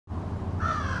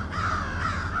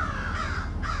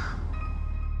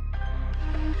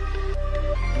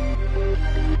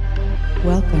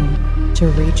to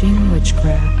Raging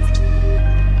Witchcraft.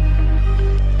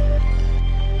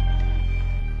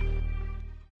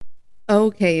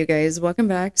 Okay, you guys, welcome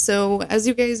back. So, as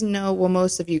you guys know, well,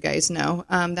 most of you guys know,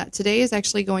 that today is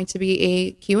actually going to be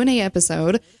a Q&A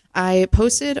episode. I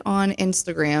posted on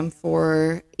Instagram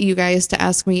for you guys to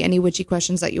ask me any witchy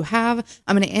questions that you have.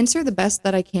 I'm going to answer the best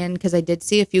that I can because I did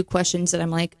see a few questions that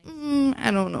I'm like, I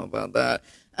don't know about that.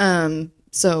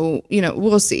 So,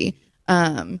 we'll see.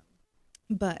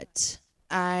 But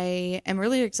I am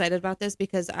really excited about this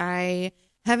because I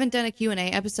haven't done a Q&A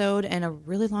episode in a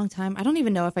really long time. I don't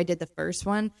even know if I did the first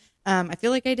one. I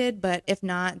feel like I did, but if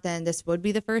not, then this would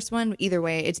be the first one. Either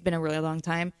way, it's been a really long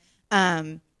time.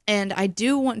 And I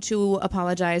do want to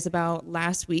apologize about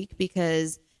last week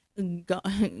because,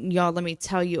 y'all, let me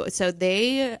tell you. So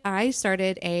I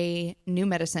started a new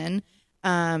medicine,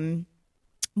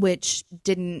 which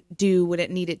didn't do what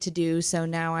it needed to do. So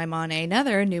now I'm on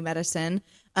another new medicine.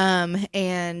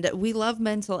 And we love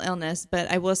mental illness,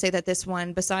 but I will say that this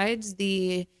one, besides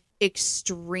the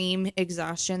extreme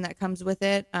exhaustion that comes with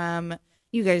it,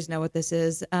 you guys know what this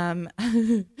is. A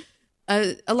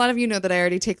lot of you know that I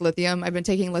already take lithium. I've been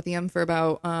taking lithium for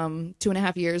about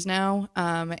 2.5 years now.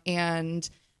 And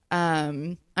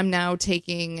I'm now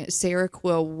taking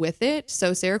Seroquel with it.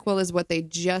 So Seroquel is what they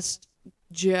just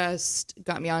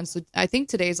got me on. So I think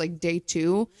today is like day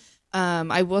 2.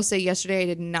 I will say yesterday I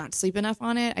did not sleep enough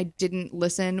on it. I didn't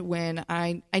listen when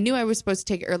I knew I was supposed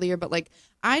to take it earlier, but like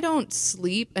I don't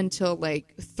sleep until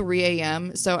like 3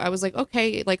 a.m. So I was like,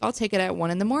 okay, like I'll take it at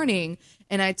 1 a.m.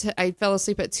 And I fell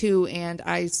asleep at 2 and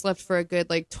I slept for a good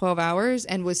like 12 hours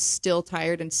and was still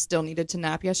tired and still needed to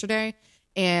nap yesterday.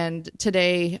 And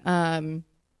today,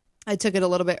 I took it a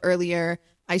little bit earlier.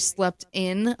 I slept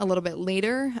in a little bit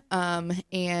later.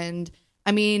 And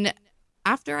I mean,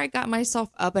 after I got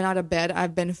myself up and out of bed,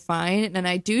 I've been fine. And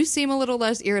I do seem a little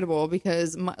less irritable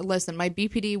because, my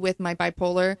BPD with my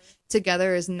bipolar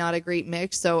together is not a great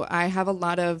mix. So I have a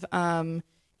lot of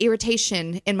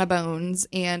irritation in my bones.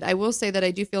 And I will say that I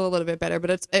do feel a little bit better,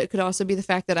 but it could also be the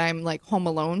fact that I'm like home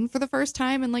alone for the first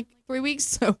time in like 3 weeks.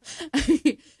 So,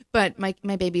 but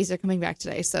my babies are coming back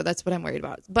today. So that's what I'm worried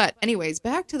about. But anyways,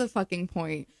 back to the fucking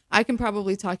point. I can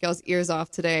probably talk y'all's ears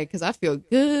off today because I feel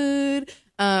good.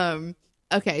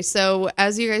 Okay, so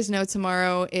as you guys know,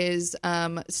 tomorrow is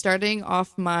starting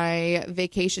off my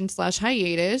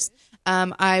vacation/hiatus.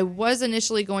 I was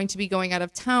initially going to be going out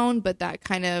of town, but that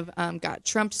kind of got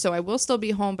trumped. So I will still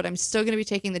be home, but I'm still going to be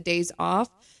taking the days off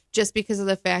just because of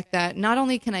the fact that not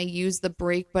only can I use the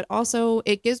break, but also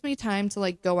it gives me time to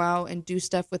like go out and do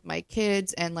stuff with my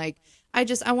kids. And like, I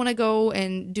want to go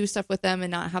and do stuff with them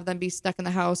and not have them be stuck in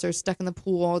the house or stuck in the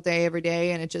pool all day, every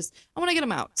day. And I want to get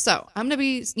them out. So I'm going to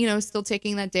be, still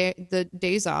taking the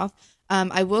days off.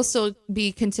 I will still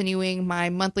be continuing my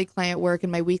monthly client work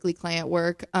and my weekly client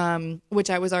work, which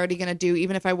I was already going to do.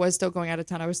 Even if I was still going out of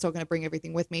town, I was still going to bring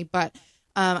everything with me. But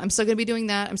I'm still going to be doing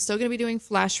that. I'm still going to be doing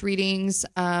flash readings.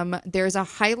 There's a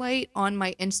highlight on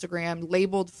my Instagram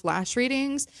labeled flash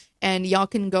readings, and y'all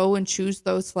can go and choose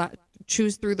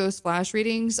through those flash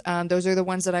readings. Those are the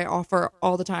ones that I offer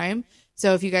all the time.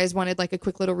 So if you guys wanted like a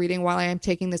quick little reading while I am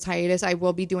taking this hiatus, I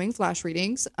will be doing flash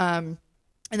readings.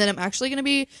 And then I'm actually going to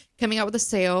be coming out with a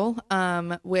sale,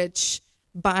 which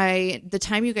by the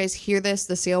time you guys hear this,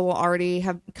 the sale will already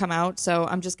have come out. So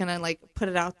I'm just going to like put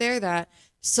it out there that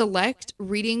select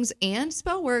readings and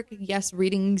spell work. Yes,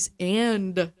 readings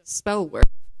and spell work.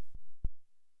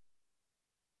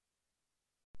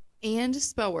 And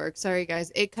spell work. Sorry,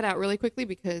 guys. It cut out really quickly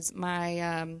because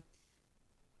my,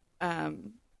 I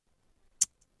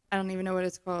don't even know what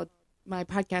it's called. My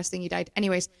podcast thingy died.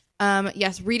 Anyways,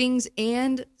 yes, readings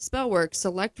and spell work.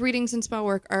 Select readings and spell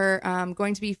work are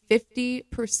going to be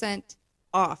 50%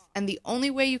 off. And the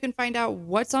only way you can find out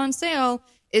what's on sale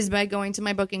is by going to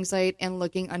my booking site and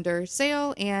looking under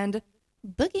sale and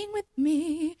booking with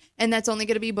me. And that's only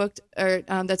going to be booked, or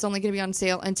that's only going to be on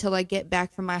sale until I get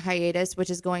back from my hiatus, which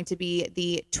is going to be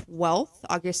the 12th,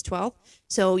 August 12th.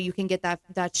 So you can get that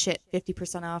shit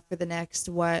 50% off for the next,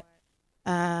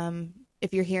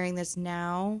 if you're hearing this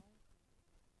now,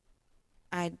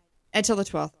 until the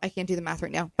 12th. I can't do the math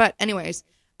right now. But anyways,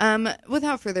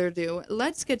 without further ado,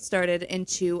 let's get started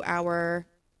into our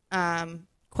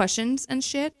questions and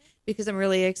shit, because I'm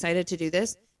really excited to do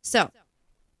this. So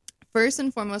first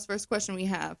and foremost, first question we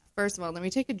have. First of all, let me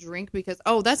take a drink because,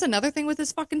 that's another thing with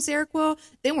this fucking Seroquel.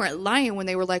 They weren't lying when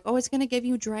they were like, it's going to give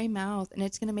you dry mouth and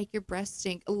it's going to make your breath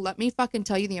stink. Let me fucking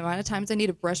tell you, the amount of times I need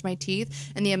to brush my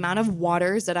teeth and the amount of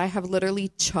waters that I have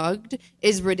literally chugged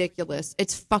is ridiculous.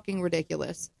 It's fucking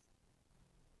ridiculous.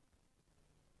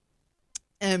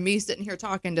 And me sitting here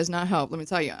talking does not help, let me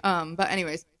tell you. But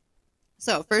anyways,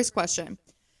 so first question.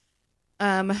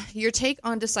 Your take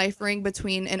on deciphering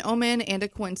between an omen and a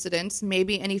coincidence,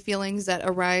 maybe any feelings that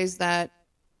arise that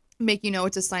make you know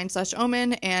it's a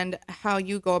sign/omen, and how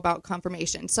you go about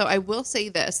confirmation. So I will say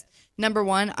this. Number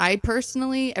one, I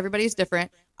personally, everybody's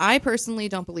different. I personally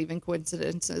don't believe in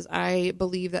coincidences. I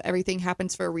believe that everything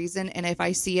happens for a reason, and if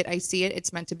I see it, I see it.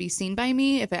 It's meant to be seen by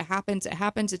me. If it happens, it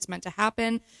happens. It's meant to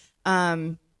happen.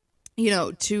 To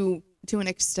an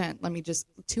extent.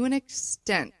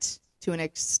 To an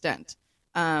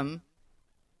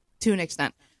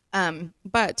extent.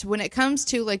 But when it comes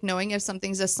to like knowing if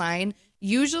something's a sign,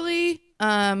 usually,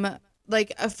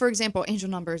 for example, angel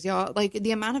numbers, y'all, like the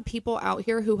amount of people out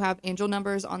here who have angel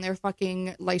numbers on their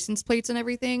fucking license plates and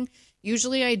everything,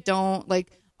 usually I don't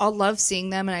like, I'll love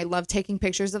seeing them and I love taking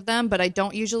pictures of them, but I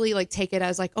don't usually like take it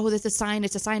as like, oh, that's a sign.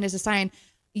 It's a sign. It's a sign.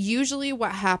 Usually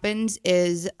what happens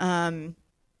is,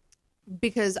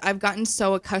 because I've gotten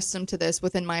so accustomed to this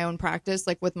within my own practice,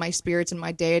 like with my spirits and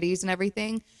my deities and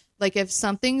everything, like if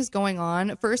something's going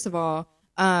on, first of all,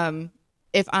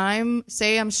 if I'm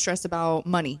stressed about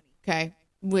money, okay,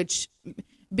 which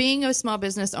being a small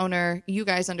business owner, you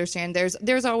guys understand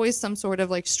there's always some sort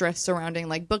of like stress surrounding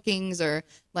like bookings or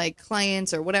like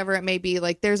clients or whatever it may be.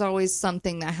 Like there's always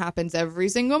something that happens every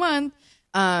single month.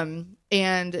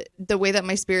 And the way that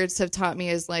my spirits have taught me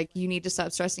is like, you need to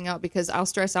stop stressing out, because I'll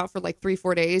stress out for like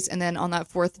 3-4 days. And then on that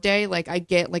 4th day, like I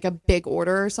get like a big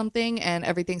order or something and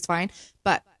everything's fine.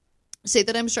 But say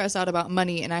that I'm stressed out about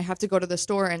money and I have to go to the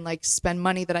store and like spend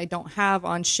money that I don't have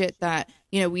on shit that,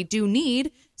 we do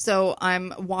need. So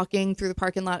I'm walking through the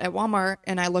parking lot at Walmart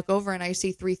and I look over and I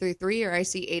see 333 or I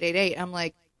see 888. I'm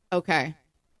like, okay.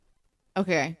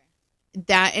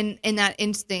 That in that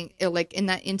instinct, like in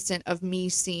that instant of me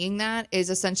seeing that is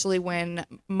essentially when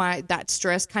that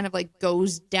stress kind of like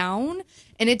goes down,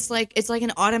 and it's like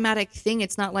an automatic thing.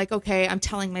 It's not like, okay, I'm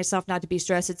telling myself not to be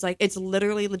stressed. It's like, it's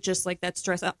literally just like that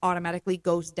stress automatically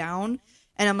goes down,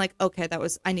 and I'm like, okay,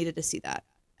 I needed to see that.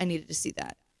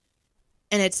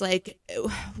 And it's like,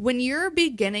 when you're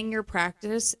beginning your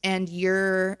practice and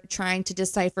you're trying to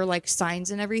decipher like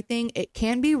signs and everything, it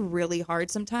can be really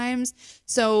hard sometimes.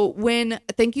 So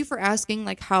thank you for asking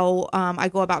like how I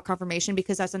go about confirmation,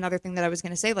 because that's another thing that I was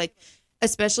going to say, like,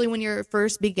 especially when you're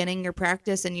first beginning your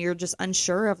practice and you're just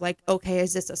unsure of like, okay,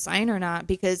 is this a sign or not?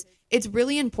 Because it's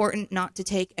really important not to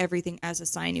take everything as a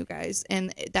sign, you guys.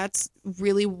 And that's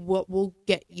really what will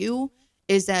get you,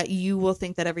 is that you will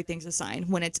think that everything's a sign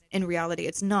when it's in reality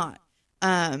it's not.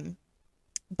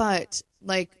 But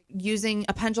like using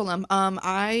a pendulum,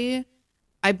 I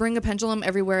bring a pendulum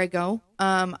everywhere I go.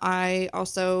 I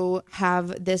also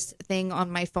have this thing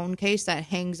on my phone case that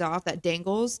hangs off, that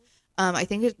dangles. I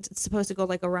think it's supposed to go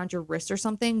like around your wrist or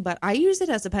something, but I use it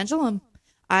as a pendulum.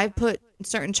 I put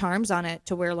certain charms on it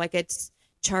to where like it's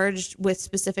charged with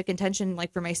specific intention,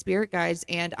 like for my spirit guides,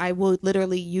 and I will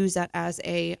literally use that as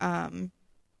a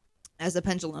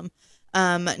pendulum.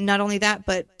 Not only that,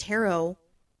 but tarot.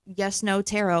 Yes, no,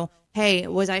 tarot. Hey,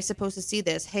 was I supposed to see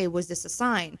this? Hey, was this a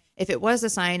sign? If it was a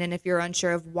sign, and if you're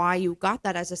unsure of why you got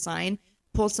that as a sign,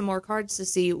 pull some more cards to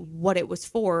see what it was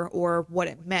for or what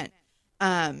it meant.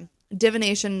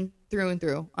 Divination through and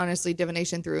through. Honestly,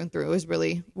 divination through and through is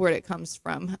really where it comes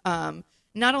from.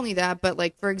 Not only that, but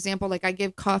like, for example, like I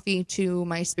give coffee to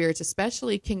my spirits,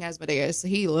 especially King Asmodeus.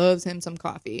 He loves him some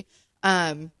coffee.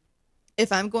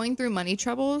 If I'm going through money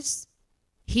troubles,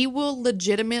 he will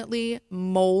legitimately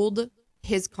mold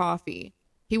his coffee.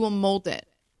 He will mold it.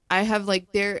 I have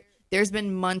like, there's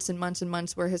been months and months and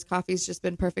months where his coffee's just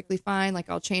been perfectly fine. Like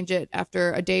I'll change it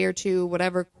after a day or two,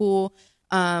 whatever, cool.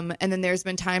 And then there's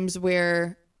been times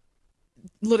where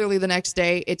literally the next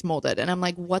day it's molded. And I'm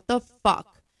like, what the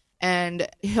fuck? And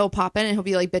he'll pop in and he'll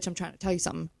be like, bitch, I'm trying to tell you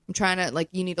something. I'm trying to, like,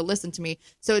 you need to listen to me.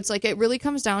 So it's like, it really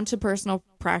comes down to personal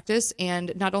practice.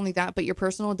 And not only that, but your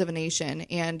personal divination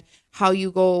and how you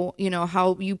go,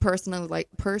 how you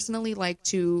personally like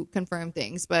to confirm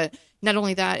things. But not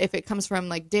only that, if it comes from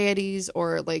like deities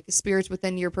or like spirits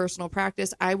within your personal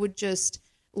practice, I would just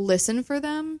listen for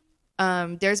them.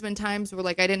 There's been times where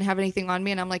like I didn't have anything on me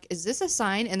and I'm like, is this a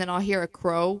sign? And then I'll hear a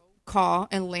crow caw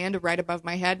and land right above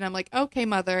my head, and I'm like, okay,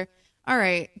 mother, all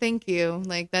right, thank you.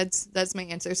 Like that's my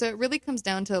answer. So it really comes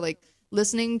down to like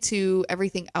listening to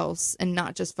everything else and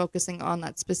not just focusing on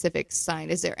that specific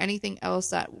sign. Is there anything else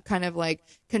that kind of like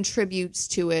contributes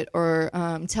to it, or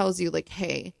tells you like,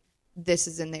 hey, this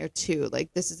is in there too,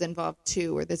 like this is involved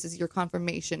too, or this is your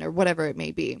confirmation, or whatever it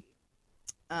may be.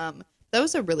 That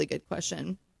was a really good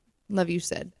question. Love you,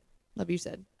 Sid.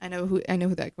 I know who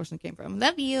that question came from.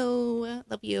 Love you.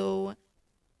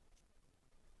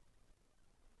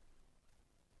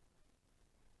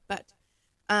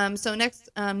 So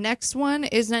next one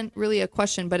isn't really a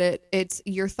question, but it's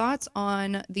your thoughts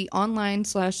on the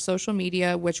online/social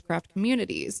media witchcraft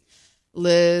communities.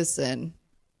 Listen,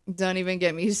 don't even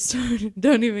get me started.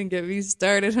 Don't even get me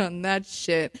started on that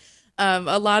shit.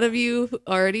 A lot of you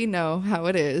already know how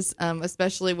it is,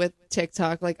 especially with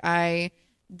TikTok.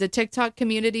 The TikTok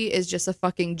community is just a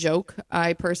fucking joke.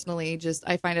 I personally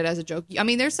I find it as a joke. I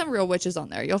mean, there's some real witches on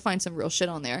there. You'll find some real shit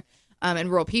on there, and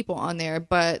real people on there.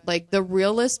 But like the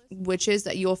realest witches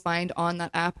that you'll find on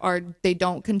that app they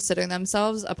don't consider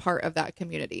themselves a part of that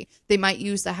community. They might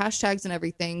use the hashtags and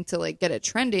everything to like get it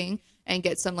trending and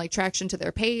get some like traction to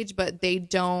their page, but they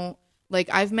don't like.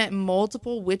 I've met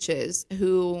multiple witches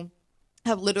who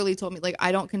have literally told me like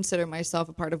I don't consider myself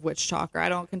a part of witch talk, or I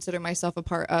don't consider myself a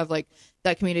part of like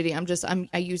that community. I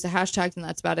use the hashtags and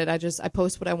that's about it. I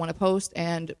post what I want to post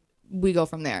and we go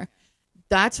from there.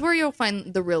 That's where you'll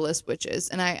find the realist witches,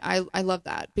 and I love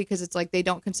that, because it's like they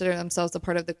don't consider themselves a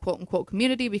part of the quote unquote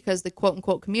community, because the quote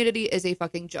unquote community is a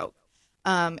fucking joke.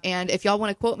 And if y'all want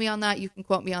to quote me on that, you can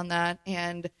quote me on that.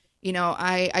 And you know,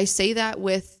 I say that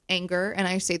with anger and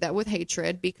I say that with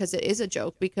hatred, because it is a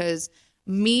joke. Because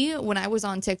me, when I was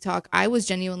on TikTok, I was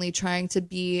genuinely trying to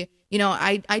be, you know,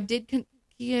 I did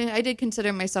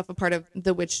consider myself a part of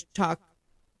the witch talk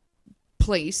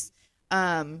place.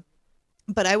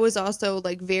 But I was also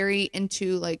like very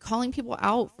into like calling people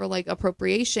out for like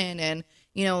appropriation, and,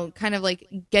 you know, kind of like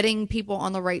getting people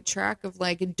on the right track of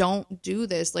like, don't do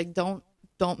this. Like, don't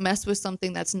mess with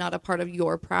something that's not a part of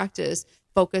your practice.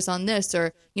 Focus on this,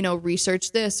 or, you know,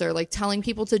 research this, or like telling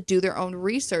people to do their own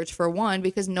research, for one,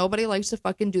 because nobody likes to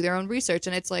fucking do their own research.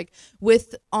 And it's like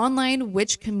with online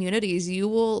witch communities, you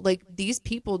will like, these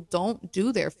people don't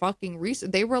do their fucking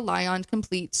research. They rely on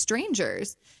complete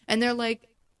strangers, and they're like,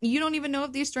 you don't even know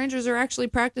if these strangers are actually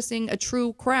practicing a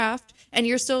true craft, and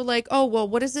you're still like, oh, well,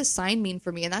 what does this sign mean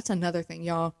for me? And that's another thing,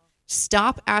 y'all.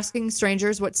 Stop asking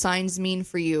strangers what signs mean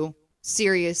for you.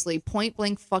 Seriously, point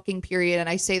blank fucking period. And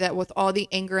I say that with all the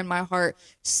anger in my heart.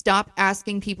 Stop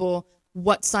asking people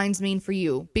what signs mean for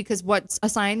you, because what a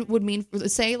sign would mean for,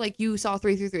 say like you saw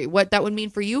 333, what that would mean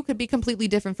for you could be completely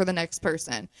different for the next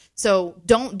person. So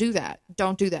don't do that.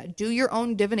 Don't do that. Do your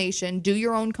own divination, do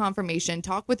your own confirmation,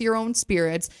 talk with your own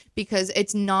spirits, because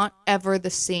it's not ever the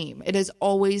same. It is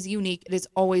always unique. It is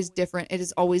always different. It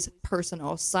is always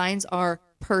personal. Signs are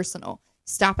personal.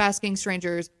 Stop asking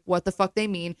strangers what the fuck they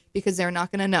mean, because they're not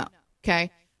going to know.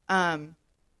 Okay.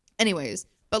 Anyways,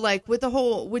 but like with the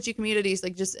whole witchy communities,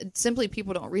 like just simply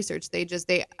people don't research.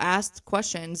 They ask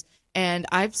questions. And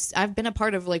I've been a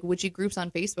part of like witchy groups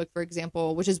on Facebook, for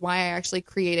example, which is why I actually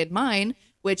created mine,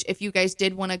 which if you guys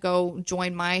did want to go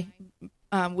join my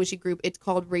witchy group, it's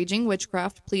called Raging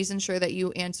Witchcraft. Please ensure that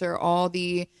you answer all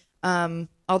the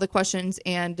questions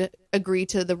and agree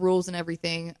to the rules and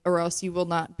everything, or else you will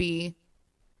not be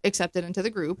accepted into the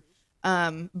group.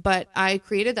 But I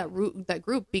created that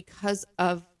group because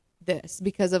of this,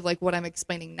 because of like what I'm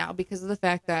explaining now, because of the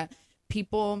fact that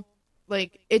people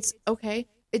like, it's okay,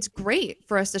 it's great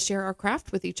for us to share our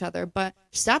craft with each other, but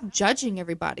stop judging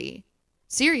everybody.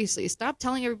 Seriously, stop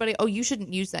telling everybody, oh, you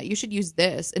shouldn't use that, you should use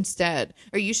this instead,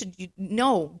 or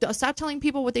stop telling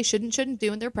people what they shouldn't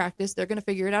do in their practice. They're going to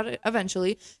figure it out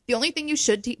eventually. The only thing you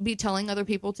should be telling other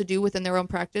people to do within their own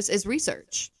practice is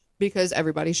research, because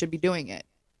everybody should be doing it.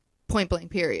 Point blank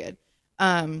period.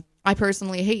 I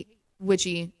personally hate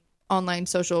online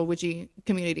social witchy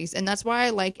communities, and that's why I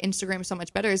like Instagram so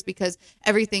much better, is because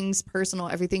everything's personal,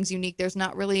 everything's unique. There's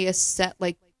not really a set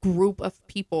like group of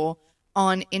people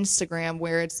on Instagram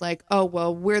where it's like, oh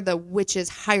well, we're the witches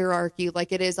hierarchy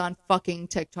like it is on fucking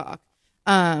TikTok.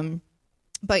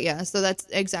 But yeah, so that's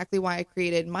exactly why I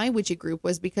created my witchy group,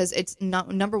 was because it's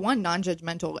not, number one,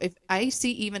 non-judgmental. If I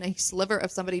see even a sliver of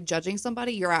somebody judging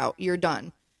somebody, you're out, you're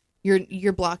done,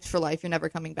 you're blocked for life, you're never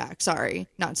coming back. Sorry,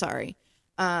 not sorry.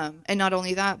 And not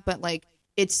only that, but like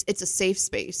it's a safe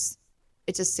space.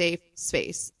 It's a safe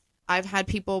space. I've had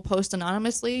people post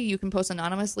anonymously. You can post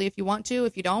anonymously if you want to.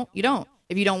 If you don't, you don't.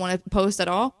 If you don't want to post at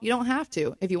all, you don't have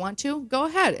to. If you want to, go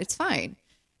ahead. It's fine.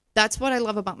 That's what I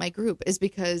love about my group, is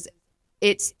because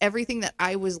it's everything that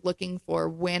I was looking for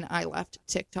when I left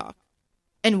TikTok.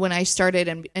 And when I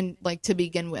started, and like to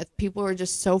begin with, people were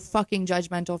just so fucking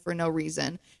judgmental for no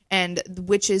reason. And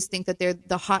witches think that they're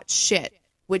the hot shit,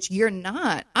 which you're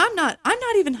not. I'm not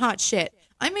even hot shit.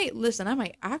 I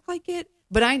might act like it,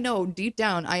 but I know deep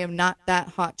down I am not that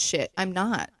hot shit. I'm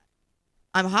not.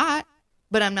 I'm hot,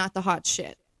 but I'm not the hot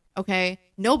shit. Okay?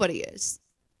 Nobody is.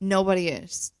 Nobody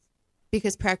is.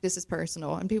 Because practice is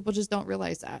personal, and people just don't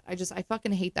realize that. I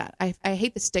fucking hate that. I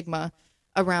hate the stigma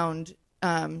around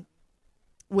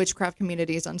witchcraft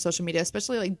communities on social media,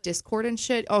 especially like Discord and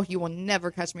shit. Oh, you will never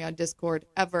catch me on Discord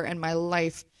ever in my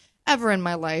life. Ever in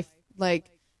my life.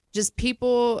 Like, just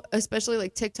people, especially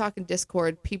like TikTok and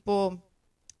Discord, people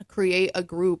create a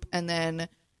group and then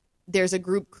there's a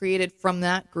group created from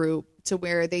that group to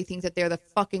where they think that they're the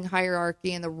fucking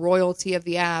hierarchy and the royalty of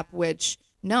the app, which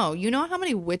no, you know how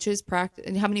many witches practice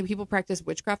and how many people practice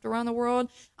witchcraft around the world?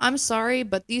 I'm sorry,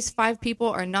 but these 5 people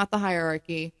are not the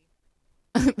hierarchy.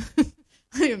 I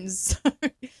am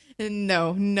sorry.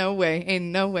 No, no way. Ain't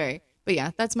no way. But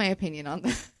yeah, that's my opinion on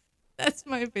that. That's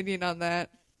my opinion on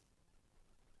that.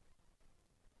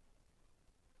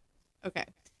 Okay.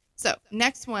 So,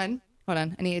 next one. Hold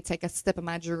on. I need to take a sip of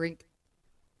my drink.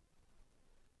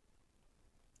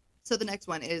 So, the next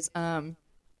one is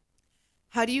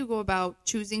how do you go about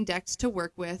choosing decks to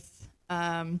work with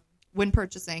when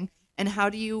purchasing? And how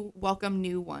do you welcome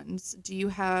new ones? Do you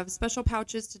have special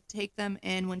pouches to take them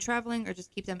in when traveling or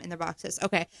just keep them in their boxes?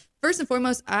 Okay. First and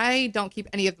foremost, I don't keep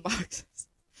any of the boxes.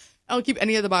 I don't keep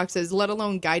any of the boxes, let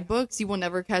alone guidebooks. You will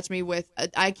never catch me with.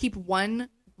 I keep one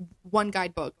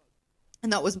guidebook,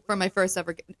 and that was for my first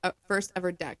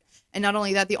ever deck. And not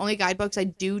only that, the only guidebooks I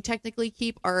do technically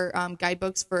keep are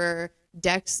guidebooks for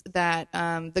decks that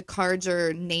the cards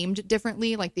are named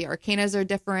differently, like the arcanas are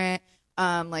different,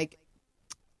 like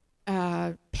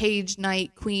page,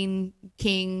 knight, queen,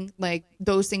 king, like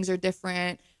those things are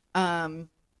different.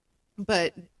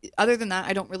 But other than that,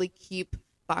 I don't really keep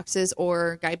boxes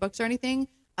or guidebooks or anything.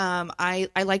 I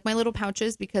like my little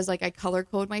pouches because like I color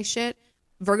code my shit.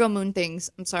 Virgo moon things.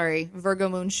 I'm sorry. Virgo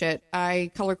moon shit.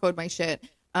 I color code my shit.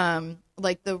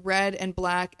 Like the red and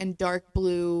black and dark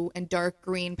blue and dark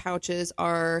green pouches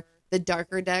are the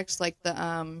darker decks, like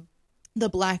the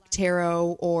black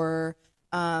tarot or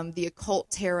the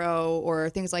occult tarot or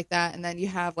things like that. And then you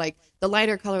have like the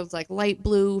lighter colors like light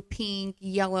blue, pink,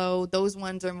 yellow. Those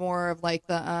ones are more of like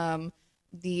the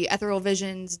ethereal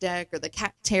visions deck or the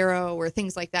cat tarot or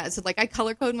things like that. So like I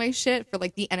color code my shit for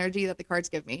like the energy that the cards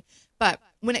give me. But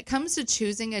when it comes to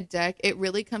choosing a deck, it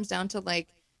really comes down to like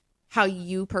how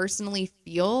you personally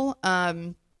feel.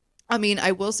 I mean,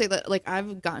 I will say that like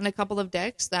I've gotten a couple of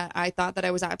decks that I thought that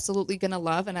I was absolutely going to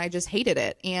love and I just hated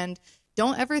it. And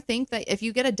don't ever think that if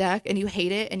you get a deck and you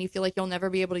hate it and you feel like you'll never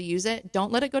be able to use it, don't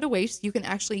let it go to waste. You can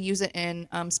actually use it in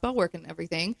spell work and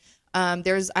everything. I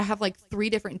have like 3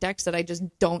 different decks that I just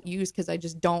don't use because I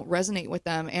just don't resonate with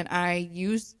them. And I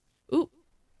use those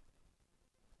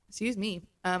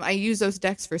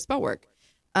decks for spell work.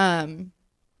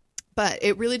 But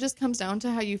it really just comes down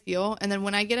to how you feel. And then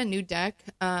when I get a new deck,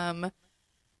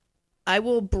 I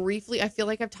will briefly, I feel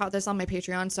like I've taught this on my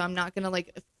Patreon, so I'm not going to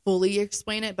like fully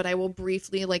explain it, but I will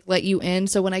briefly like let you in.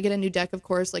 So when I get a new deck, of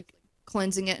course, like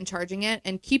cleansing it and charging it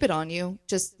and keep it on you.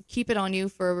 Just keep it on you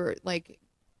for like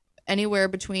anywhere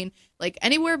between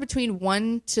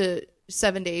 1 to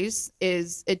 7 days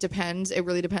it depends. It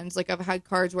really depends. Like I've had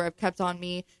cards where I've kept on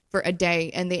me for a day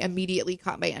and they immediately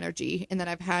caught my energy. And then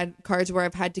I've had cards where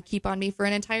I've had to keep on me for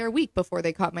an entire week before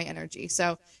they caught my energy.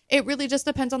 So it really just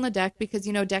depends on the deck because,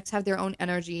 you know, decks have their own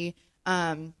energy.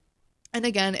 And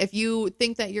again, if you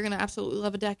think that you're going to absolutely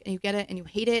love a deck and you get it and you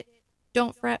hate it,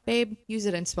 don't fret, babe. Use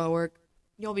it in spell work.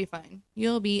 You'll be fine.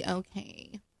 You'll be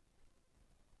okay.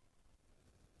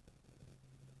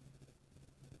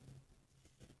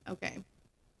 Okay.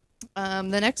 The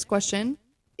next question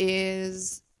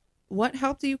is, what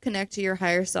helped you connect to your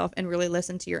higher self and really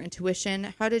listen to your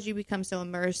intuition? How did you become so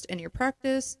immersed in your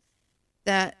practice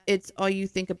that it's all you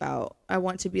think about? I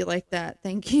want to be like that.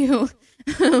 Thank you.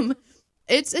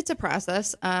 It's a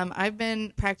process. I've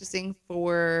been practicing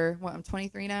for I'm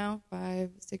 23 now, 5,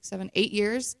 6, 7, 8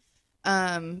 years.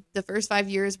 The first 5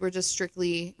 years were just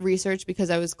strictly research because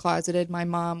I was closeted. My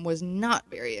mom was not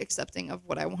very accepting of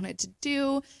what I wanted to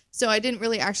do. So I didn't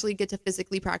really actually get to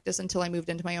physically practice until I moved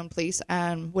into my own place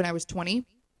when I was 20.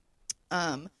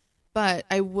 But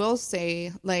I will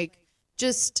say, like,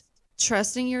 just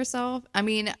trusting yourself. I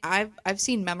mean, I've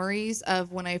seen memories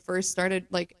of when I first started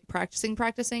like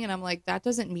practicing, and I'm like, that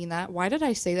doesn't mean that. Why did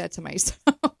I say that to myself?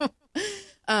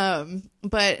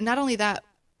 But not only that,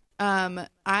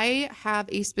 I have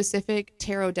a specific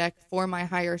tarot deck for my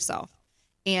higher self.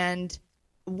 And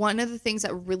one of the things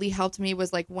that really helped me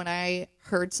was like when I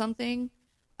heard something,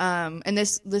 and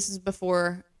this is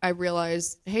before I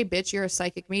realized, hey bitch, you're a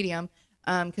psychic medium.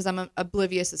 Cause I'm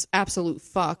oblivious as absolute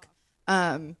fuck.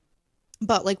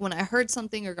 But like when I heard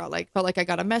something or felt like I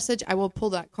got a message, I will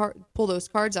pull those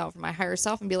cards out from my higher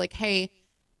self and be like, hey,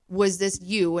 was this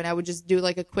you? And I would just do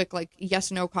like a quick like yes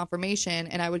no confirmation,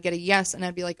 and I would get a yes, and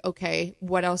I'd be like, okay,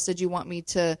 what else did you want me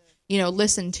to,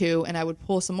 listen to? And I would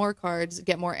pull some more cards,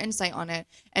 get more insight on it,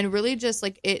 and really just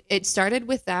like it started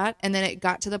with that, and then it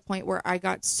got to the point where I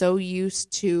got so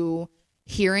used to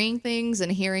hearing things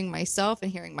and hearing myself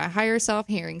and hearing my higher self,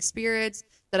 hearing spirits,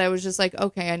 that I was just like,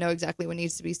 okay, I know exactly what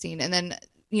needs to be seen. And then,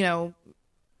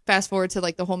 fast forward to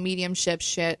like the whole mediumship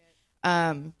shit.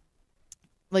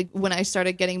 Like when I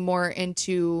started getting more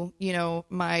into,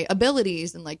 my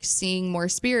abilities and like seeing more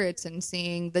spirits and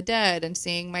seeing the dead and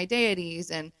seeing my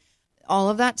deities and all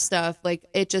of that stuff, like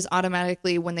it just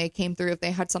automatically, when they came through, if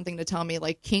they had something to tell me,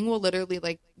 like King will literally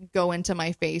like go into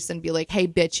my face and be like, hey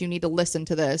bitch, you need to listen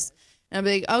to this. And I'll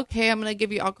be like, okay, I'm going to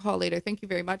give you alcohol later. Thank you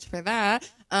very much for that.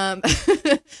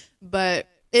 But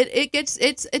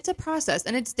it's a process,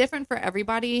 and it's different for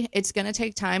everybody. It's going to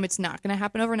take time. It's not going to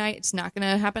happen overnight. It's not going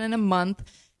to happen in a month.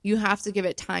 You have to give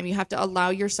it time. You have to allow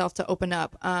yourself to open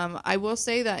up. I will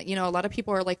say that, a lot of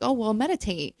people are like, oh, well,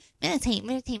 meditate.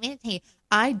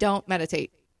 I don't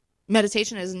meditate.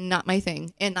 Meditation is not my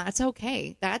thing, and that's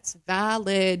okay. That's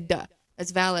valid.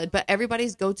 That's valid. But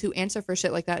everybody's go-to answer for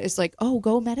shit like that is like, oh,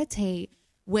 go meditate.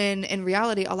 When in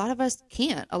reality, a lot of us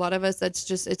can't. A lot of us,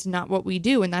 it's not what we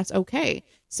do, and that's okay.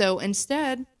 So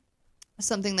instead,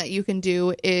 something that you can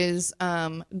do is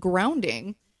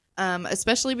grounding,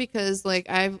 especially because like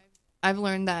I've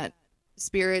learned that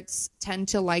spirits tend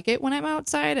to like it when I'm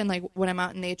outside and like when I'm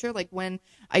out in nature. Like when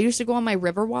I used to go on my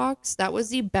river walks, that was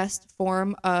the best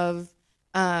form of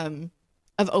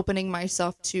opening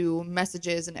myself to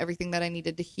messages and everything that I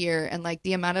needed to hear, and like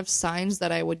the amount of signs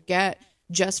that I would get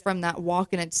just from that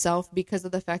walk in itself, because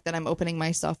of the fact that I'm opening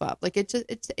myself up. Like it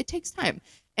takes time,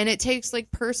 and it takes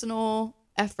like personal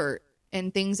effort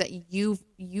and things that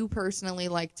you personally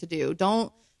like to do.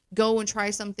 Don't go and try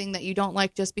something that you don't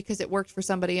like just because it worked for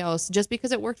somebody else. Just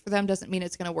because it worked for them doesn't mean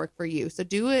it's going to work for you. So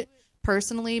do it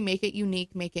personally, make it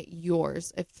unique, make it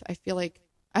yours.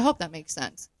 I hope that makes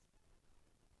sense.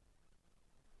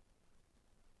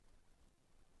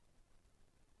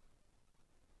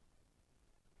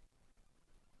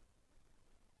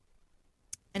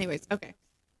 Anyways, okay.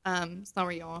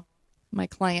 Sorry, y'all. My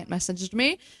client messaged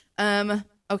me.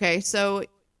 Okay, so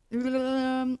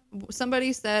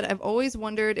somebody said, I've always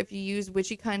wondered if you use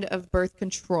witchy kind of birth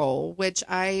control, which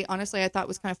I thought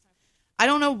was kind of, I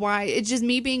don't know why. It's just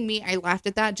me being me. I laughed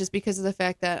at that just because of the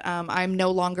fact that I'm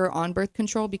no longer on birth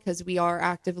control, because we are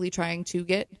actively trying to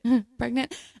get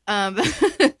pregnant.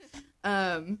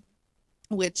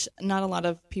 Which not a lot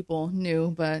of people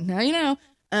knew, but now you know.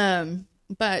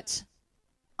 But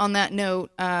on that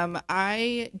note,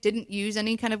 I didn't use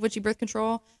any kind of witchy birth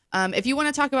control. If you want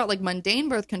to talk about like mundane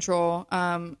birth control,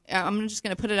 I'm just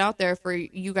going to put it out there for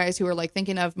you guys who are like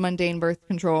thinking of mundane birth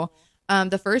control.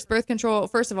 The first birth control,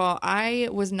 first of all, I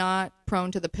was not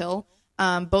prone to the pill.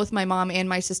 Both my mom and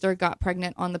my sister got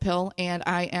pregnant on the pill, and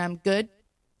I am good,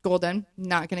 golden,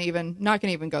 not gonna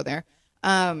even go there.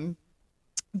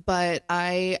 But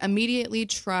I immediately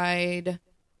tried,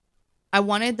 I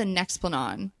wanted the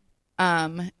Nexplanon.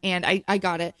 And I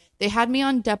got it. They had me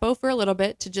on Depo for a little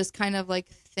bit to just kind of like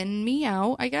thin me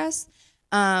out, I guess.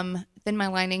 Thin my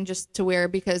lining just to where,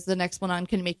 because the Nexplanon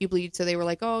can make you bleed. So they were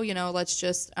like, oh, let's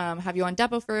just have you on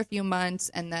Depo for a few months.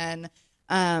 And then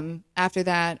after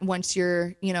that, once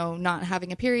you're, not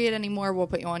having a period anymore, we'll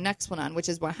put you on Nexplanon, which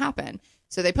is what happened.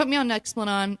 So they put me on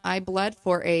Nexplanon. I bled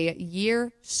for a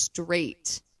year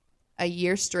straight. A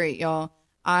year straight, y'all.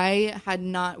 I had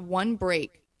not one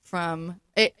break from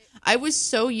it. I was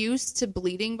so used to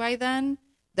bleeding by then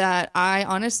that I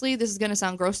honestly, this is going to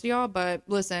sound gross to y'all, but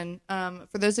listen,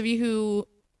 for those of you who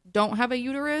don't have a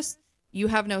uterus, you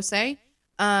have no say.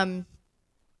 I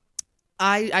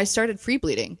started free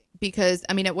bleeding because,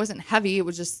 it wasn't heavy. It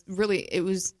was just really,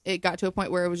 it got to a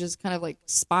point where it was just kind of like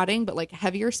spotting, but like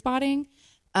heavier spotting.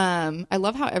 I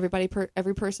love how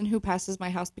every person who passes my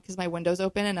house, because my window's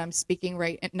open and I'm speaking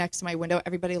right next to my window,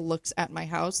 everybody looks at my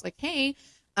house like, hey.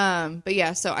 But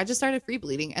yeah, so I just started free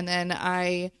bleeding, and then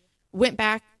I went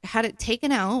back, had it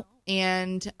taken out,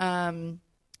 and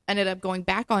ended up going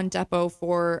back on Depo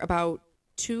for about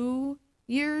 2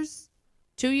 years.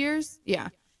 2 years? Yeah,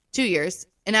 2 years.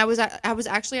 And I was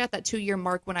actually at that 2-year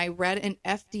mark when I read an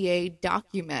FDA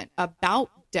document about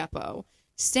Depo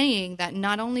saying that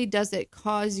not only does it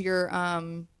cause your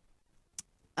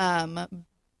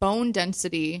bone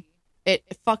density, it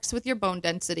fucks with your bone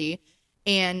density.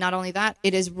 And not only that,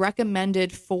 it is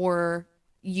recommended for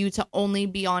you to only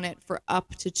be on it for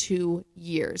up to 2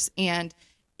 years. And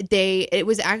they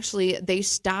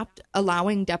stopped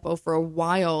allowing Depo for a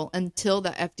while until the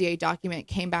FDA document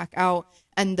came back out.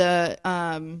 And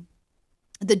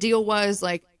the deal was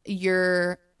like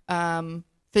your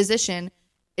physician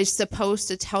is supposed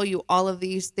to tell you all of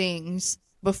these things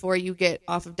before you get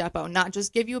off of depot, not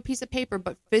just give you a piece of paper,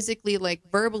 but physically, like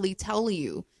verbally tell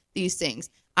you these things.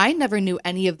 I never knew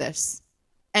any of this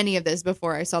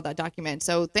before I saw that document.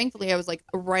 So thankfully I was like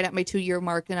right at my 2-year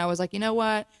mark, and I was like, you know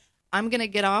what? I'm going to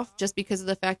get off just because of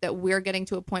the fact that we're getting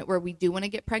to a point where we do want to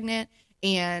get pregnant,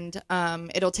 and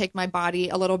it'll take my body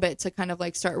a little bit to kind of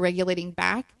like start regulating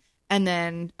back. And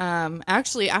then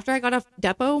actually after I got off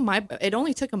depot, it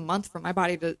only took a month for my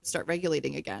body to start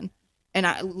regulating again. And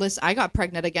I got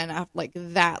pregnant again after like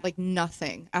that, like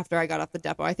nothing after I got off the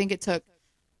depot. I think it took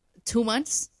 2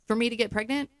 months for me to get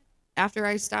pregnant after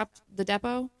I stopped the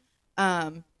depot.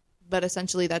 But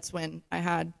essentially that's when I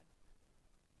had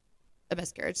a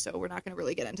miscarriage. So we're not going to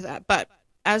really get into that. But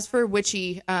as for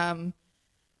witchy birth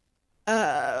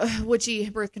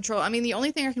control, I mean, the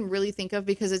only thing I can really think of,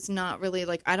 because it's not really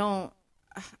like,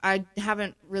 I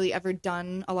haven't really ever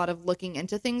done a lot of looking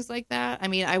into things like that. I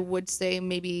mean, I would say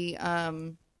maybe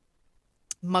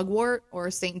mugwort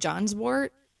or St. John's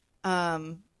wort,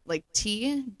 like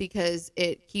tea, because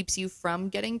it keeps you from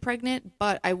getting pregnant.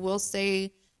 But I will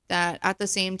say that at the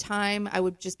same time, I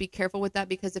would just be careful with that,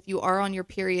 because if you are on your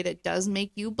period, it does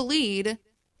make you bleed.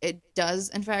 It does,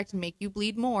 in fact, make you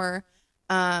bleed more.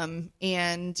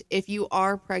 And if you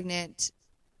are pregnant,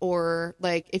 or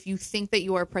like if you think that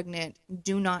you are pregnant,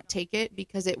 do not take it,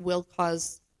 because it will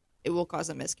cause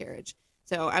a miscarriage.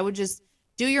 So I would just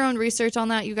do your own research on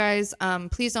that, you guys.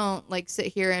 Please don't like sit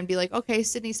here and be like, okay,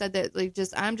 Sydney said that. Like,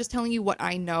 I'm just telling you what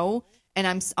I know. And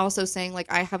I'm also saying,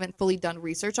 like, I haven't fully done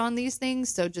research on these things.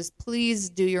 So just please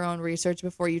do your own research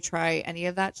before you try any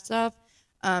of that stuff.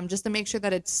 Just to make sure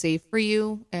that it's safe for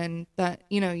you, and that,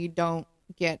 you know, you don't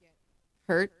get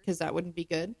hurt, because that wouldn't be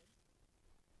good.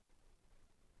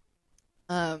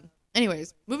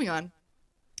 Anyways, moving on.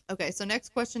 Okay, so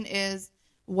next question is,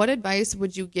 what advice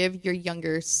would you give your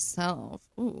younger self?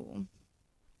 Ooh.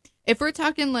 If we're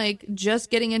talking like just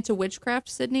getting into witchcraft,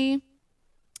 Sydney,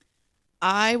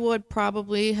 I would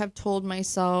probably have told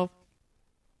myself,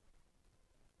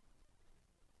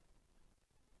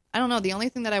 I don't know, the only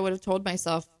thing that I would have told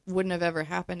myself wouldn't have ever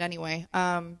happened anyway.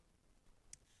 I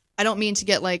don't mean to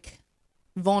get like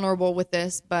vulnerable with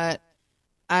this, but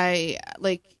I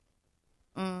like,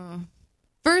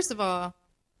 first of all,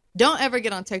 don't ever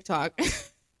get on TikTok.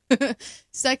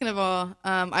 Second of all,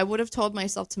 I would have told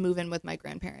myself to move in with my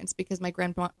grandparents, because my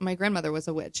grandmother was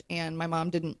a witch, and my mom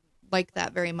didn't like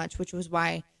that very much, which was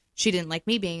why she didn't like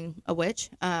me being a witch.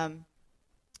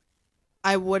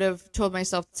 I would have told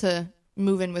myself to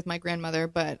move in with my grandmother,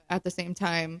 but at the same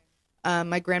time,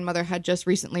 my grandmother had just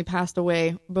recently passed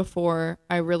away before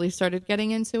I really started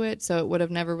getting into it, so it would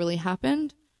have never really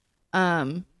happened.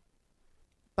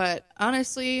 But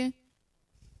honestly,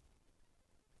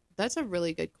 that's a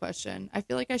really good question. I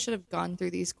feel like I should have gone through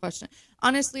these questions.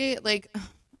 Honestly, like,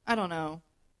 I don't know.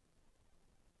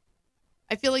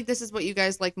 I feel like this is what you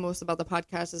guys like most about the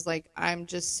podcast, is like, I'm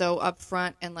just so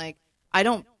upfront, and like, I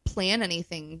don't plan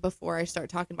anything before I start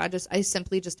talking about it. I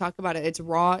simply just talk about it. It's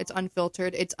raw, it's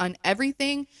unfiltered,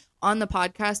 everything on the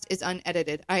podcast is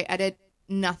unedited. I edit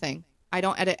nothing. I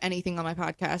don't edit anything on my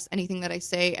podcast. Everything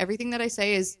that I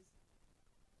say is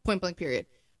point blank period.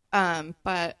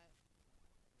 But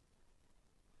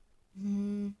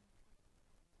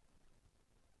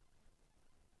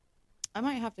I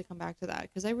might have to come back to that,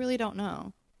 because I really don't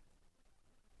know.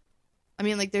 I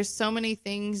mean, like, there's so many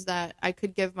things that I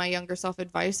could give my younger self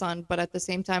advice on, but at the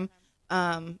same time,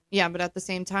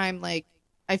 like,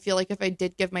 I feel like if I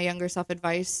did give my younger self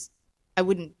advice, I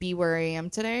wouldn't be where I am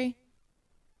today.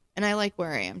 And I like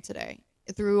where I am today.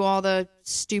 Through all the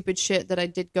stupid shit that I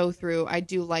did go through, I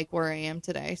do like where I am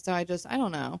today. So I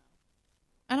don't know.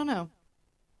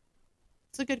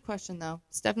 It's a good question, though.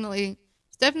 It's definitely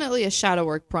a shadow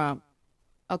work prompt.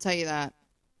 I'll tell you that.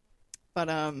 But,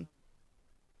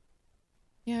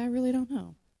 yeah, I really don't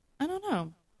know. I don't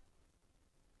know.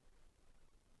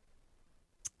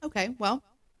 Okay, well,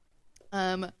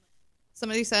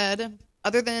 somebody said,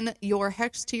 other than your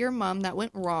hex to your mom that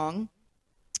went wrong,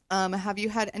 have you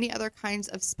had any other kinds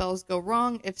of spells go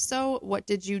wrong? If so, what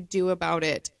did you do about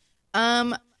it?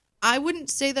 I wouldn't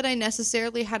say that I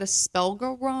necessarily had a spell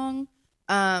go wrong,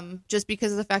 just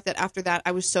because of the fact that after that,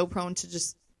 I was so prone to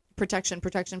just protection.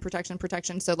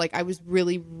 So, like, I was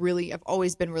really, I've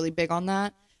always been really big on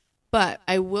that. But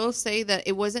I will say that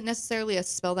it wasn't necessarily a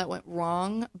spell that went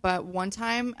wrong. But one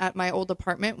time at my old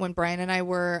apartment, when Brian and I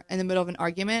were in the middle of an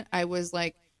argument, I was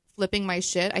like flipping my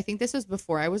shit. I think this was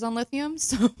before I was on lithium.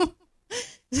 So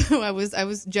I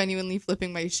was genuinely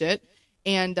flipping my shit.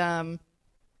 And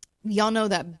Y'all know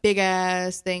that big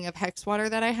ass thing of hex water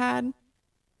that I had?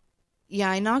 Yeah,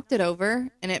 I knocked it over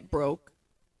and it broke.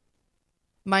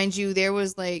 Mind you, there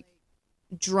was like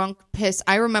drunk piss.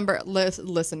 I remember,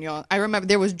 listen, y'all. I remember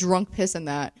there was drunk piss in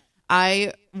that.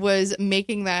 I was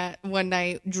making that one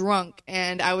night drunk,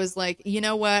 and I was like, you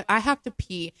know what? I have to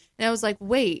pee. And I was like,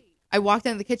 wait. I walked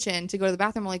into the kitchen to go to the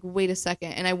bathroom. I'm like, wait a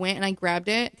second. And I went and I grabbed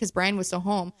it because Brian was still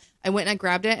home. I went and I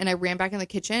grabbed it and I ran back in the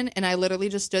kitchen, and I literally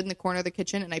just stood in the corner of the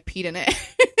kitchen and I peed in it.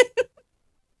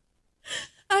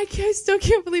 I still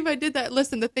can't believe I did that.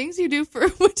 Listen, the things you do for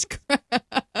witchcraft.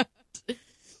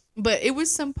 But it was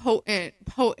some potent.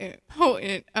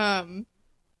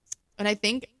 And I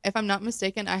think, if I'm not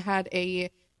mistaken, I had a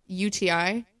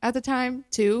UTI at the time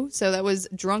too. So that was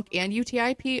drunk and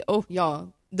UTI pee. Oh,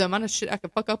 y'all, the amount of shit I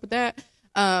could fuck up with that.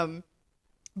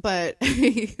 But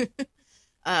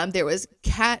there was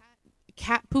cat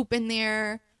poop in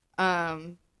there.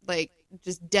 Like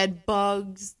just dead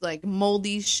bugs, like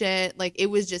moldy shit. Like it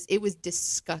was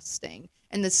disgusting.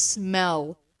 And the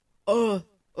smell, oh,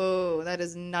 that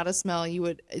is not a smell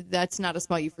that's not a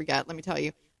smell you forget, let me tell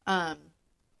you.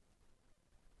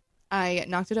 I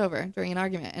knocked it over during an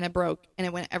argument and it broke and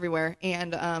it went everywhere.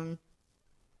 And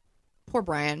poor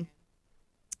Brian,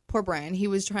 he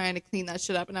was trying to clean that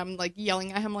shit up, and I'm like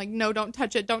yelling at him like, no, don't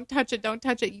touch it, don't touch it, don't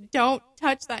touch it, you don't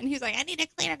touch that. And he's like, I need to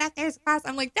clean it up, there's glass.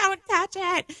 I'm like, don't touch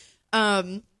it.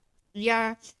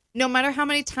 Yeah, no matter how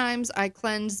many times I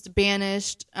cleansed,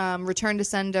 banished, returned to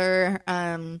sender,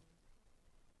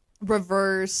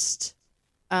 reversed,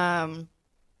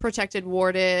 protected,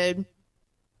 warded,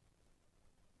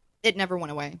 it never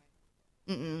went away.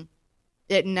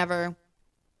 It never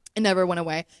went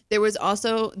away. There was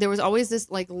always this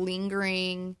like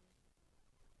lingering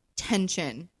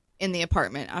tension in the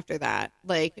apartment after that,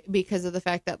 like because of the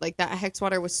fact that like that hex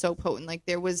water was so potent. Like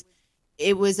it was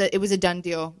a done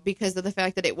deal because of the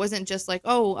fact that it wasn't just like,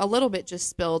 oh, a little bit just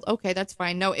spilled, okay, that's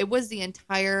fine. No, it was the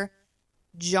entire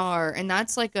jar, and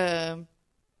that's like a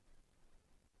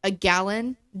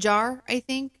gallon jar, I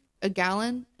think, a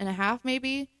gallon and a half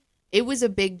maybe. It was a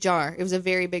big jar. It was a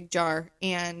very big jar,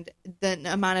 and the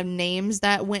amount of names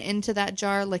that went into that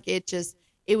jar, like it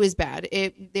was bad.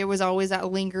 There was always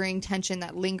that lingering tension,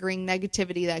 that lingering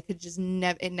negativity that could just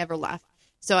never left.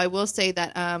 So I will say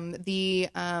that the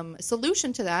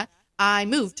solution to that, I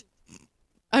moved.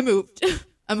 I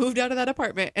moved out of that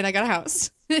apartment and I got a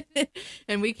house.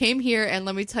 And we came here, and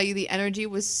let me tell you, the energy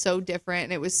was so different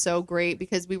and it was so great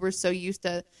because we were so used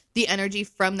to the energy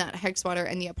from that hex water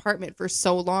and the apartment for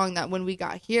so long that when we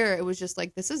got here, it was just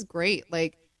like, this is great.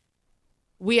 Like,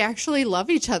 we actually love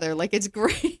each other. Like, it's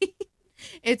great.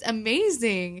 It's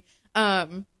amazing.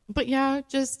 But yeah,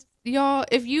 just y'all,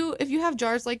 if you have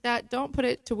jars like that, don't put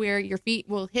it to where your feet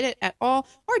will hit it at all,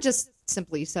 or just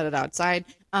simply set it outside.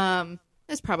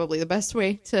 That's probably the best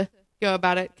way to go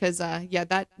about it, because yeah,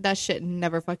 that shit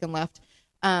never fucking left.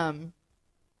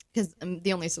 Because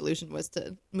the only solution was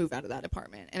to move out of that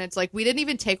apartment, and it's like we didn't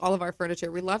even take all of our furniture.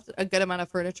 We left a good amount of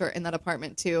furniture in that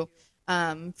apartment too,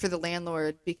 for the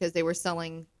landlord, because they were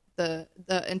selling the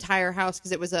entire house,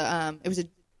 because it was a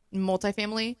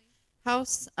multifamily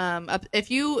house.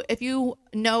 If you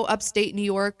know upstate New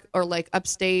York, or like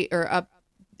upstate or up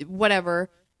whatever,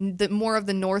 the more of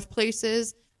the north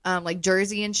places, like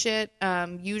Jersey and shit,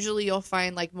 usually you'll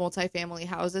find like multifamily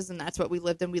houses, and that's what we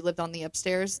lived in. We lived on the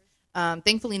upstairs.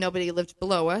 Thankfully nobody lived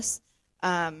below us.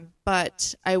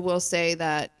 But I will say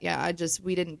that, yeah,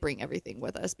 we didn't bring everything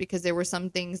with us, because there were some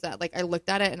things that, like, I looked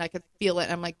at it and I could feel it,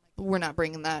 and I'm like, we're not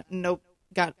bringing that. Nope.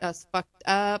 Got us fucked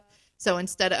up. So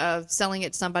instead of selling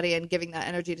it to somebody and giving that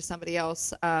energy to somebody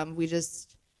else, we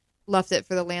just left it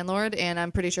for the landlord, and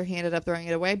I'm pretty sure he ended up throwing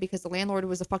it away because the landlord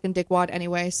was a fucking dickwad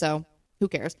anyway, so who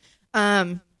cares?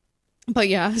 But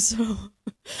yeah, so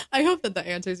I hope that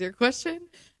answers your question.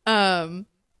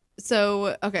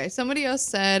 So, okay, somebody else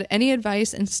said, any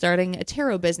advice in starting a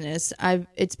tarot business?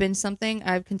 It's been something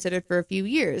I've considered for a few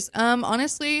years.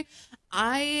 Honestly,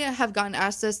 I have gotten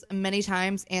asked this many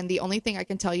times, and the only thing I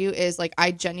can tell you is, like,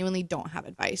 I genuinely don't have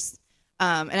advice.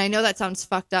 And I know that sounds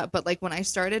fucked up, but like when I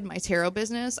started my tarot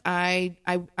business, I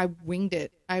winged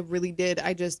it. I really did.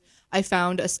 I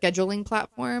found a scheduling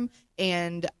platform,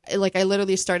 and like I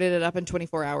literally started it up in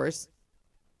 24 hours.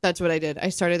 That's what I did. I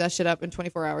started that shit up in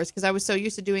 24 hours because I was so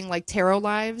used to doing like tarot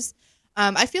lives.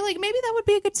 I feel like maybe that would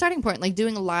be a good starting point, like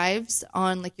doing lives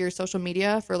on like your social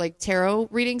media for like tarot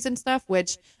readings and stuff,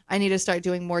 which I need to start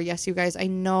doing more. Yes, you guys, I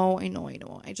know. I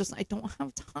don't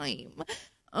have time.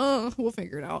 Oh, we'll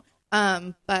figure it out.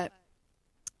 But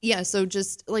yeah, so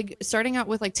just like starting out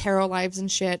with like tarot lives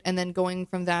and shit, and then going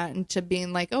from that into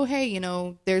being like, oh, hey,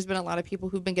 there's been a lot of people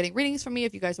who've been getting readings from me.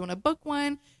 If you guys want to book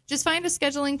one, just find a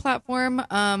scheduling platform.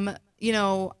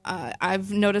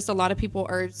 I've noticed a lot of people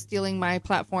are stealing my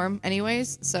platform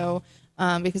anyways. So,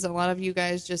 because a lot of you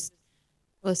guys just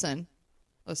listen,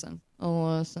 listen,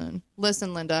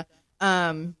 Linda.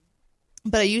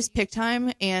 But I used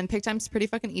PickTime, and PickTime's pretty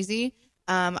fucking easy.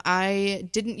 I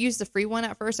didn't use the free one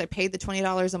at first. I paid the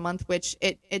 $20 a month, which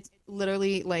it's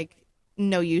literally like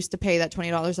no use to pay that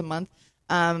 $20 a month.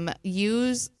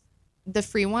 Use the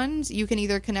free ones. You can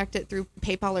either connect it through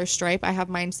PayPal or Stripe. I have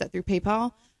mine set through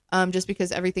PayPal, just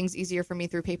because everything's easier for me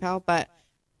through PayPal. But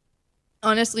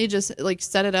honestly, just like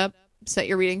set it up, set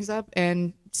your readings up,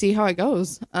 and see how it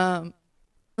goes. I'm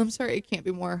sorry I can't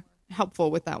be more helpful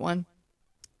with that one.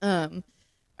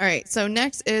 All right, so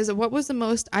next is, what was the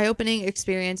most eye-opening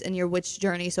experience in your witch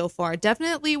journey so far?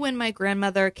 Definitely when my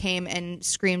grandmother came and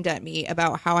screamed at me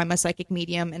about how I'm a psychic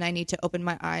medium and I need to open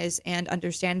my eyes and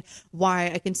understand why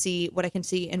I can see what I can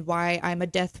see, and why I'm a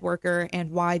death worker,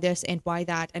 and why this and why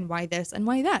that and why this and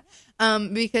why that.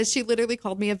 Because she literally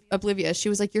called me oblivious. She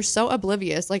was like, "You're so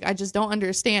oblivious. Like, I just don't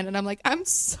understand." And I'm like, "I'm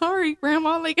sorry,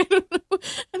 Grandma. Like, I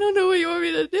don't know what you want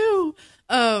me to do."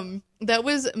 That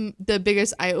was the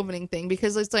biggest eye-opening thing,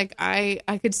 because it's like I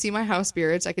could see my house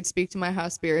spirits, I could speak to my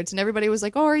house spirits, and everybody was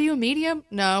like, "Oh, are you a medium?"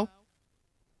 No.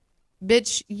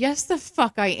 Bitch, yes the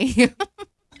fuck I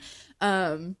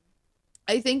am.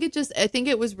 I think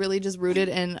it was really just rooted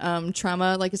in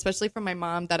trauma, like especially from my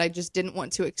mom, that I just didn't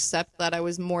want to accept that I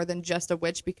was more than just a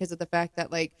witch, because of the fact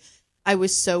that like I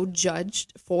was so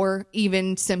judged for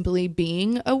even simply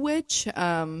being a witch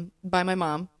by my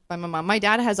mom. My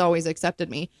dad has always accepted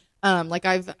me. Like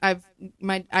I've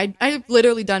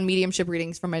literally done mediumship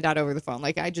readings from my dad over the phone.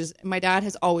 Like my dad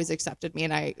has always accepted me,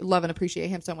 and I love and appreciate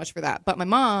him so much for that. But my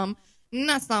mom,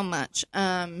 not so much.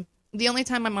 The only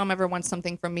time my mom ever wants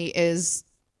something from me is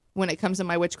when it comes to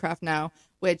my witchcraft now,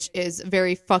 which is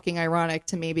very fucking ironic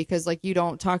to me, because like you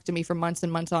don't talk to me for months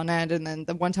and months on end, and then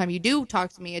the one time you do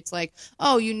talk to me, it's like,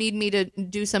 "Oh, you need me to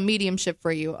do some mediumship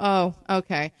for you." Oh,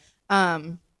 okay.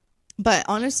 But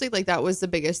honestly, like that was the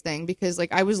biggest thing, because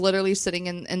like I was literally sitting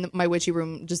in my witchy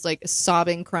room just like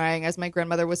sobbing, crying as my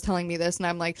grandmother was telling me this, and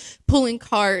I'm like pulling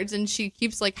cards, and she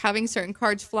keeps like having certain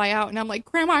cards fly out, and I'm like,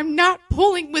 "Grandma, I'm not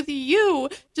pulling with you.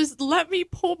 Just let me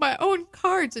pull my own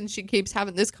cards." And she keeps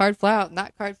having this card fly out and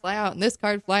that card fly out and this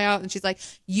card fly out, and she's like,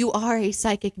 "You are a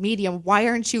psychic medium. Why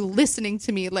aren't you listening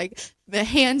to me?" Like the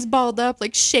hands balled up,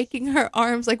 like shaking her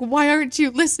arms, like, "Why aren't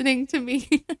you listening to me?"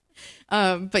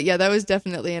 But yeah, that was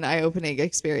definitely an eye-opening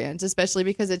experience, especially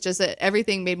because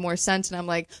everything made more sense. And I'm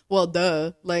like, well,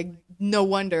 duh, like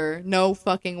no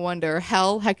fucking wonder.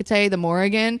 Hell, Hecate, the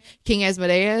Morrigan, King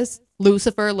Asmodeus,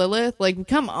 Lucifer, Lilith, like,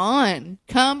 come on.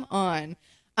 And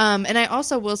I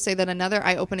also will say that another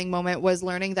eye-opening moment was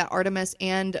learning that Artemis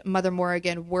and Mother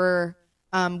Morrigan were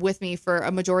with me for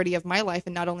a majority of my life,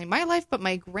 and not only my life, but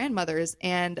my grandmother's.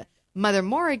 And Mother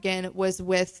Morrigan was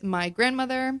with my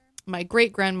grandmother, my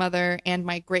great-grandmother, and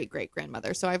my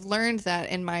great-great-grandmother. So I've learned that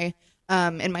in my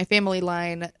family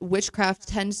line, witchcraft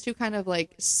tends to kind of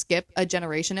like skip a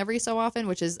generation every so often,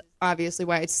 which is obviously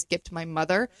why it skipped my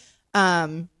mother.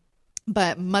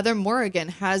 But Mother Morrigan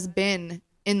has been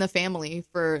in the family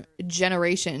for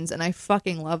generations, and I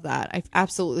fucking love that. I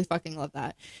absolutely fucking love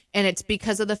that. And it's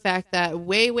because of the fact that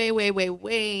way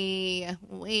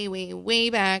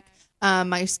back,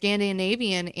 my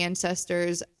Scandinavian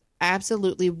ancestors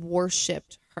absolutely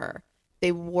worshipped her.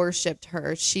 They worshipped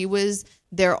her. She was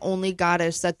their only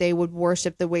goddess that they would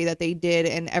worship the way that they did.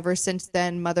 And ever since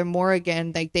then, Mother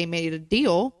Morrigan, like, they made a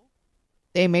deal.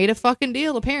 They made a fucking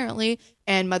deal, apparently.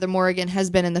 And Mother Morrigan has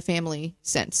been in the family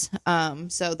since.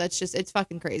 So that's just, it's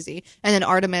fucking crazy. And then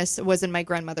Artemis was in my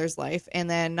grandmother's life. And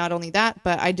then not only that,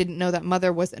 but I didn't know that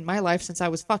Mother was in my life since I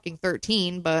was fucking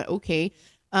 13, but okay.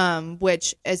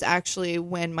 Which is actually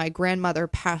when my grandmother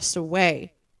passed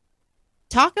away.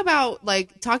 Talk about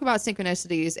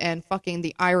synchronicities and fucking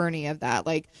the irony of that.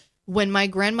 Like, when my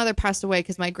grandmother passed away,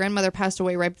 because my grandmother passed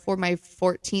away right before my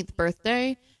 14th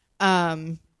birthday,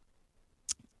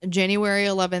 January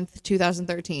 11th,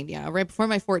 2013. Yeah, right before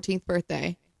my 14th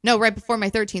birthday. No, right before my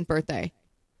 13th birthday.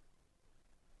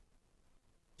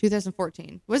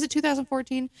 2014. Was it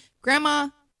 2014? Grandma.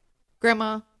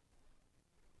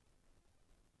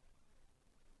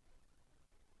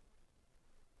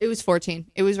 It was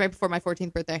 14. It was right before my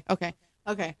 14th birthday. Okay.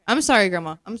 I'm sorry,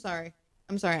 Grandma. I'm sorry.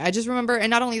 I just remember, and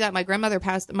not only that, my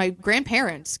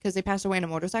grandparents, because they passed away in a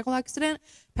motorcycle accident,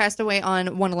 passed away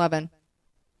on 1/11.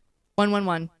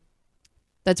 1/11.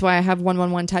 That's why I have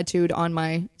 111 tattooed on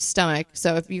my stomach.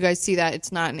 So if you guys see that,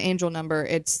 it's not an angel number.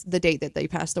 It's the date that they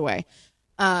passed away.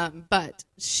 But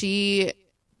she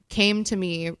came to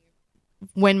me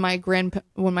when my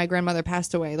grandmother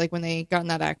passed away, like when they got in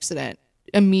that accident.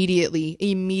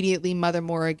 Immediately, Mother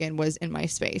Morrigan was in my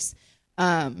space.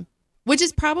 Which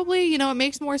is probably, it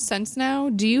makes more sense now.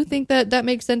 Do you think that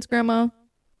makes sense, Grandma?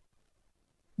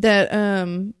 That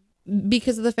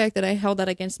because of the fact that I held that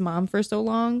against Mom for so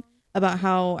long about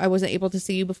how I wasn't able to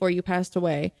see you before you passed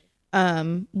away.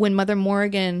 When Mother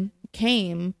Morrigan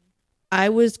came, I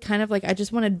was kind of like, I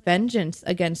just wanted vengeance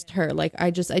against her. Like, I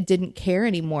didn't care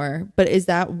anymore. But is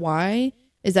that why?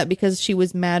 Is that because she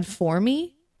was mad for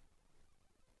me?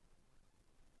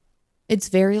 It's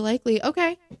very likely.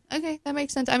 Okay, that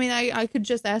makes sense. I mean, I could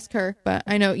just ask her, but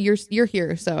I know you're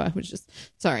here, so I was just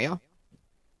sorry, y'all.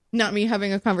 Not me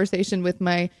having a conversation with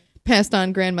my passed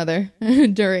on grandmother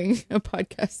during a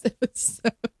podcast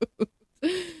episode.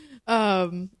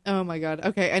 Oh my god.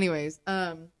 Okay, anyways,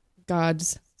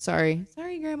 gods. Sorry,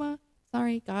 Grandma.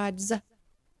 Sorry, gods.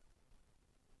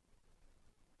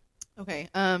 Okay.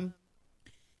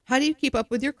 How do you keep up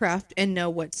with your craft and know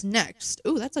what's next?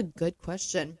 Ooh, that's a good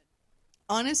question.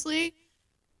 Honestly,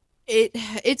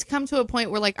 it's come to a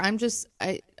point where like I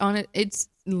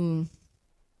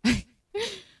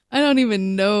don't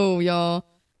even know, y'all.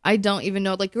 I don't even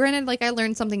know. Like, granted, like I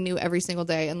learn something new every single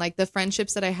day, and like the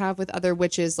friendships that I have with other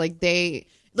witches, like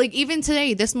even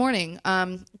today, this morning,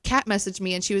 Kat messaged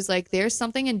me and she was like, "There's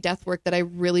something in death work that I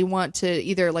really want to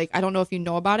either like I don't know if you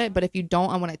know about it, but if you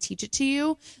don't, I want to teach it to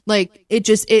you." Like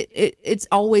it's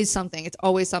always something. It's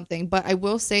always something. But I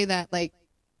will say that like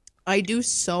I do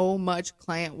so much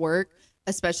client work,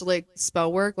 especially like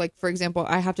spell work. Like, for example,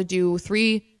 I have to do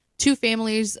three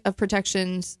families of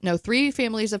protections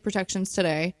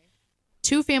today,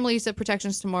 2 families of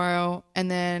protections tomorrow, and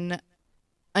then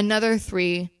another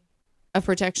 3 of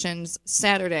protections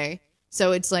Saturday.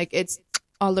 So it's like, it's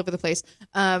all over the place.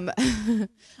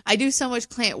 I do so much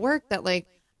client work that like,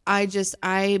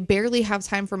 I barely have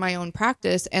time for my own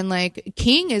practice. And like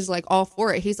King is like all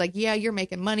for it. He's like, yeah, you're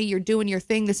making money. You're doing your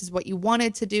thing. This is what you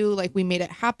wanted to do. Like we made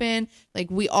it happen. Like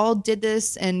we all did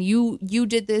this and you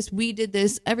did this. We did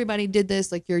this. Everybody did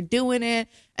this. Like you're doing it.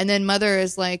 And then Mother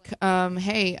is like,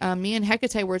 hey, me and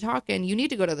Hecate were talking. You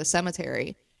need to go to the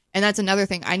cemetery. And that's another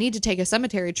thing. I need to take a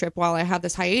cemetery trip while I have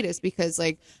this hiatus because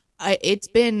like I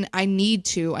need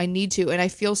to, and I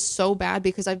feel so bad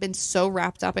because I've been so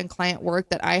wrapped up in client work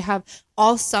that I have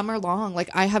all summer long,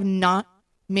 like I have not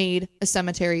made a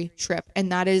cemetery trip,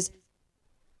 and that is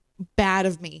bad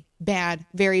of me. Bad,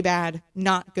 very bad,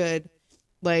 not good.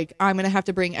 Like I'm going to have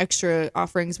to bring extra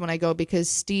offerings when I go because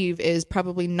Steve is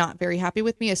probably not very happy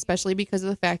with me, especially because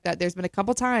of the fact that there's been a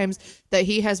couple times that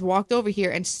he has walked over here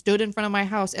and stood in front of my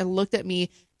house and looked at me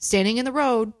standing in the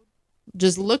road,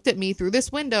 just looked at me through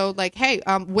this window like, hey,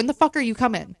 when the fuck are you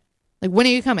coming? Like, when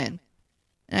are you coming?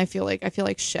 And I feel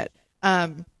like shit.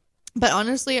 But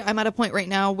honestly, I'm at a point right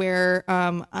now where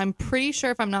I'm pretty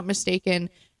sure, if I'm not mistaken,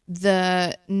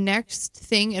 the next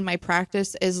thing in my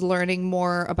practice is learning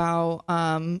more about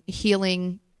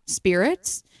healing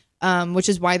spirits, which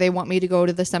is why they want me to go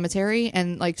to the cemetery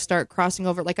and like start crossing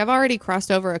over. Like I've already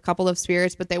crossed over a couple of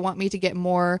spirits, but they want me to get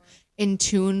more in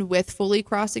tune with fully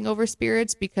crossing over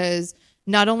spirits, because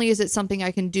not only is it something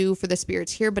I can do for the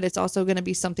spirits here, but it's also going to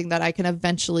be something that I can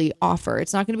eventually offer.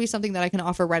 It's not going to be something that I can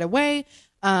offer right away,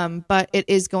 but it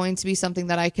is going to be something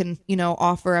that I can,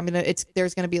 offer.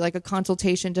 There's going to be like a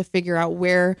consultation to figure out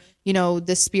where,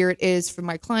 the spirit is for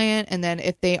my client. And then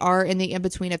if they are in the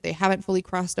in-between, if they haven't fully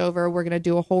crossed over, we're going to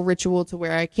do a whole ritual to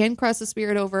where I can cross the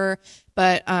spirit over.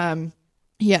 But,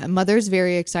 yeah, Mother's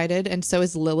very excited, and so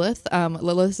is Lilith.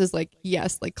 Lilith is like,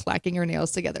 yes, like clacking her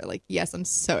nails together. Like, yes, I'm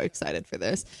so excited for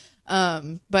this.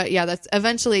 But yeah,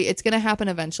 it's going to happen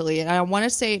eventually. And I want to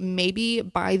say maybe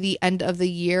by the end of the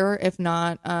year, if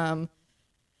not,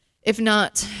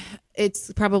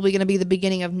 it's probably going to be the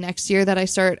beginning of next year that I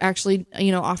start actually,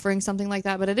 offering something like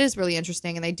that. But it is really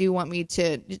interesting. And they do want me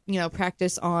to,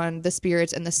 practice on the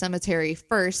spirits in the cemetery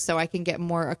first so I can get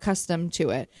more accustomed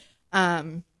to it.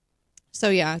 So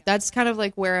yeah, that's kind of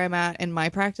like where I'm at in my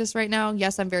practice right now.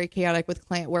 Yes, I'm very chaotic with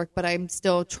client work, but I'm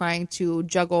still trying to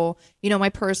juggle, my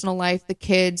personal life, the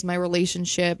kids, my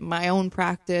relationship, my own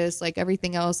practice, like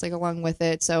everything else, like along with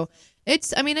it. So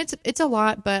it's a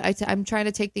lot, but I'm trying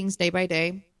to take things day by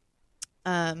day.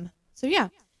 So yeah.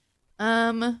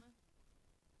 Okay,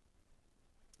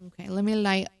 let me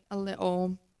light a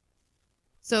little.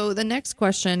 So the next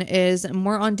question is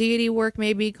more on deity work,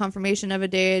 maybe confirmation of a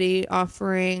deity,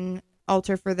 offering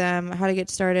altar for them, how to get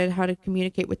started, how to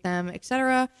communicate with them,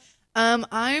 etc.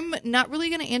 I'm not really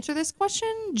going to answer this question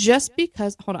just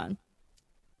because, hold on.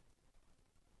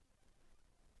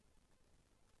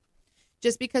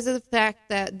 Just because of the fact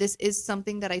that this is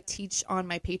something that I teach on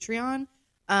my Patreon.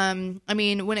 I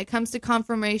mean, when it comes to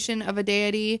confirmation of a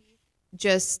deity,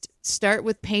 just start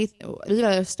with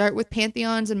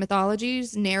pantheons and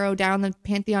mythologies, narrow down the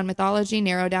pantheon mythology,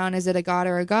 narrow down is it a god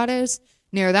or a goddess,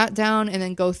 narrow that down, and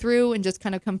then go through and just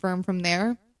kind of confirm from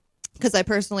there. Because I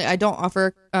don't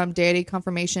offer deity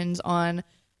confirmations on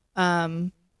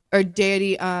or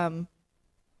deity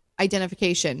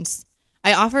identifications.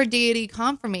 I offer deity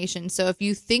confirmation. So if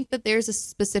you think that there's a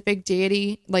specific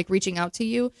deity like reaching out to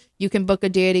you, you can book a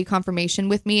deity confirmation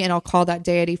with me and I'll call that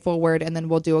deity forward and then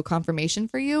we'll do a confirmation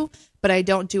for you. But I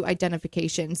don't do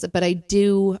identifications. But I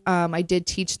did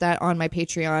teach that on my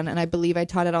Patreon and I believe I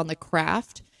taught it on the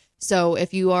craft. So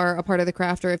if you are a part of the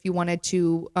craft or if you wanted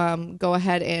to go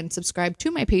ahead and subscribe to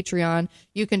my Patreon,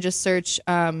 you can just search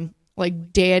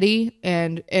like deity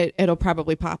and it'll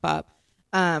probably pop up.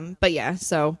 But yeah,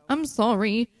 so I'm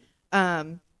sorry.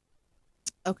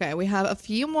 Okay, we have a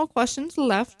few more questions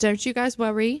left. Don't you guys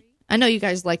worry. I know you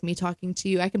guys like me talking to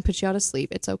you. I can put you out of sleep.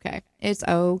 It's okay. It's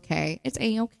okay. It's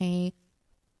a-okay.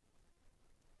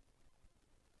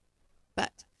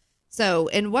 But, so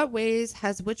in what ways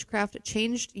has witchcraft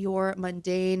changed your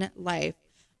mundane life?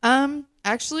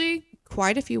 Actually,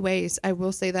 quite a few ways. I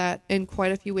will say that in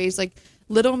quite a few ways, like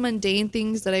little mundane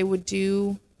things that I would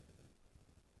do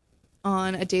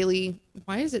on a daily.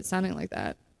 Why is it sounding like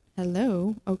that?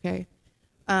 Hello. Okay.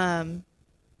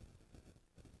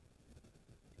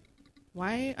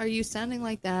 Why are you sounding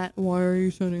like that? Why are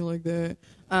you sounding like that?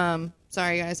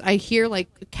 Sorry guys. I hear like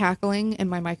cackling in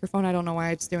my microphone. I don't know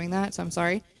why it's doing that, so I'm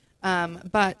sorry.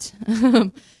 But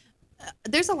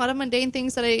there's a lot of mundane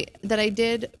things that I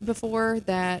did before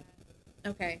that.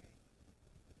 Okay.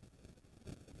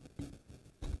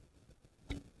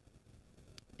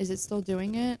 Is it still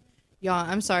doing it? Yeah,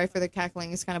 I'm sorry for the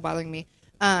cackling. It's kind of bothering me.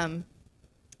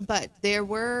 But there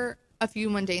were a few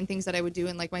mundane things that I would do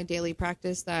in like my daily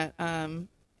practice that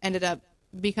ended up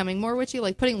becoming more witchy,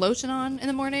 like putting lotion on in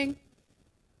the morning.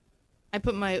 I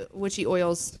put my witchy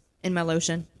oils in my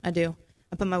lotion. I do.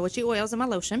 I put my witchy oils in my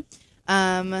lotion.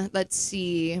 Let's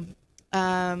see.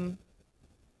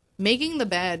 Making the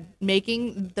bed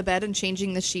and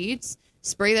changing the sheets.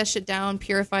 Spray that shit down,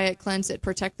 purify it, cleanse it,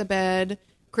 protect the bed.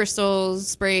 Crystals,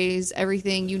 sprays,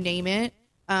 everything, you name it.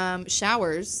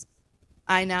 Showers.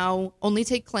 I now only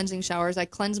take cleansing showers. I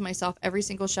cleanse myself every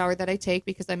single shower that I take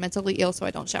because I'm mentally ill, so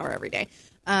I don't shower every day.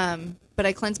 But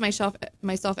I cleanse myself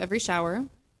every shower.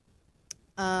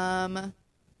 My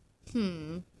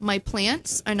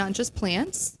plants are not just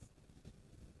plants.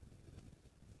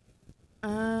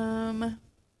 Okay,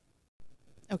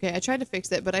 I tried to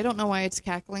fix it, but I don't know why it's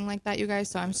cackling like that, you guys,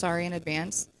 so I'm sorry in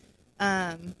advance.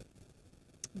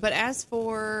 But as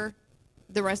for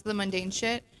the rest of the mundane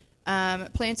shit,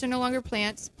 plants are no longer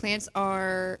plants. Plants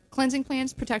are cleansing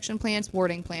plants, protection plants,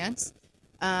 warding plants.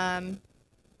 When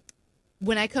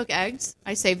I cook eggs,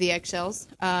 I save the eggshells.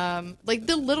 Like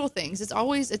the little things. It's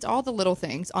all the little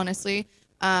things, honestly.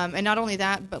 And not only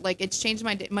that, but like it's changed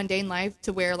my mundane life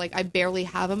to where like I barely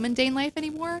have a mundane life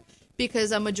anymore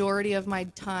because a majority of my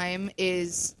time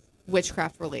is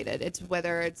witchcraft related. It's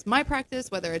whether it's my practice,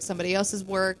 whether it's somebody else's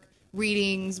work,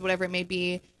 readings, whatever it may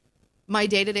be. My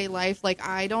day-to-day life, like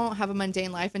I don't have a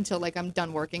mundane life until like I'm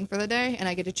done working for the day and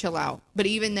I get to chill out. But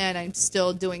even then I'm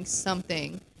still doing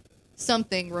something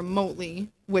remotely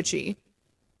witchy.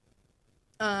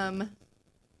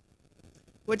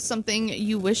 What's something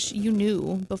you wish you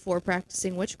knew before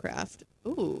practicing witchcraft?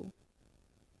 Ooh.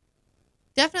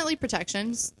 Definitely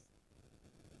protections.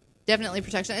 Definitely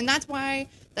protection. And that's why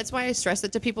I stress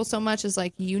it to people so much is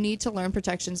like you need to learn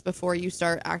protections before you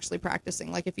start actually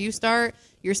practicing. Like if you start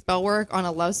your spell work on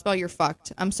a love spell, you're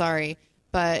fucked. I'm sorry.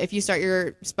 But if you start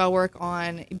your spell work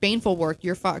on baneful work,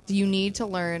 you're fucked. You need to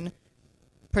learn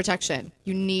protection.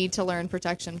 You need to learn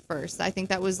protection first. I think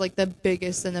that was like the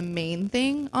biggest and the main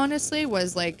thing, honestly,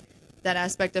 was like that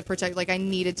aspect of protect. Like I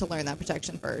needed to learn that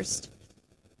protection first.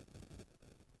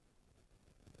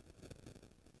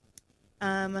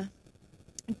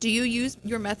 Do you use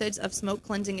your methods of smoke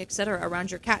cleansing, etc.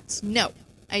 around your cats? No,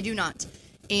 I do not.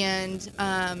 And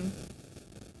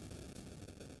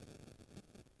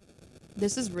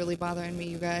this is really bothering me,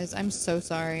 you guys. I'm so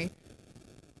sorry.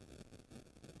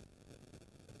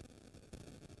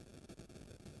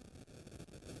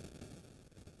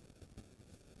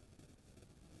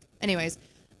 Anyways,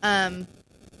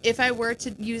 if I were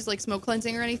to use like smoke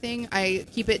cleansing or anything, I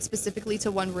keep it specifically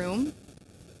to one room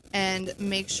and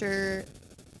make sure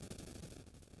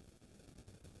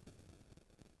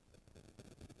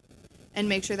and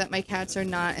make sure that my cats are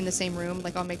not in the same room.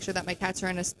 Like I'll make sure that my cats are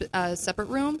in a separate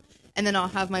room, and then I'll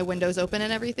have my windows open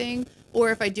and everything.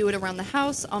 Or if I do it around the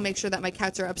house, I'll make sure that my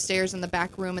cats are upstairs in the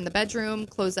back room in the bedroom,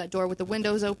 close that door with the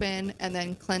windows open, and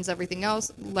then cleanse everything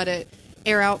else, let it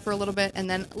air out for a little bit, and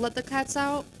then let the cats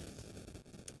out.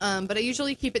 But I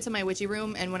usually keep it to my witchy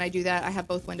room, and when I do that, I have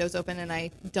both windows open, and I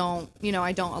don't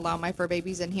allow my fur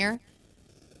babies in here.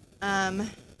 And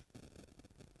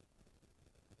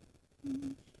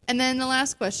then the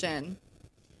last question.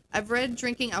 I've read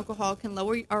drinking alcohol can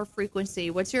lower our frequency.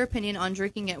 What's your opinion on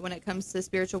drinking it when it comes to the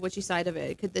spiritual witchy side of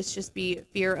it? Could this just be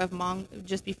fear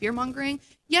mongering?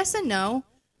 Yes and no.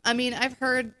 I mean, I've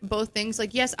heard both things.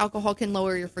 Like, yes, alcohol can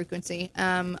lower your frequency.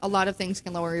 A lot of things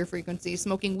can lower your frequency.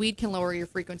 Smoking weed can lower your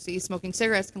frequency. Smoking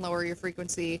cigarettes can lower your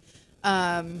frequency.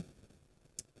 Going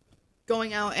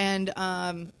out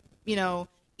and,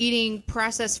 eating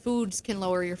processed foods can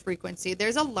lower your frequency.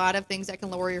 There's a lot of things that can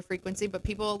lower your frequency, but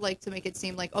people like to make it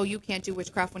seem like, oh, you can't do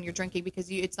witchcraft when you're drinking because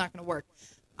it's not going to work.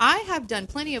 I have done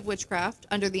plenty of witchcraft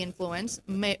under the influence,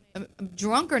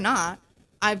 drunk or not.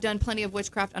 I've done plenty of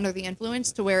witchcraft under the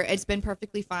influence to where it's been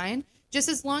perfectly fine. Just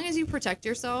as long as you protect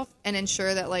yourself and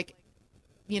ensure that, like,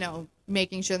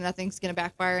 making sure nothing's going to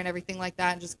backfire and everything like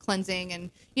that, and just cleansing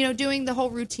and, doing the whole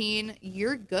routine,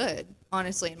 you're good.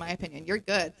 Honestly, in my opinion, you're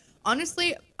good.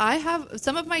 Honestly, I have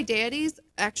some of my deities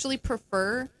actually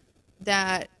prefer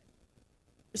that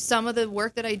some of the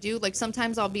work that I do, like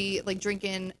sometimes I'll be like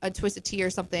drinking a twisted tea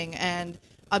or something, and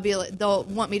I'll be like, they'll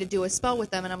want me to do a spell with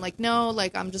them, and I'm like, no,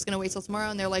 like I'm just gonna wait till tomorrow,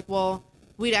 and they're like, well,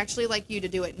 we'd actually like you to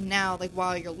do it now, like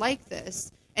while you're like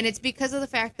this. And it's because of the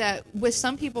fact that with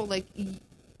some people, like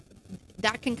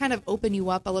that can kind of open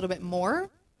you up a little bit more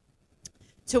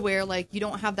to where like you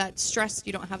don't have that stress,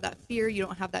 you don't have that fear, you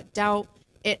don't have that doubt.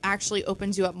 It actually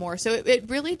opens you up more. So it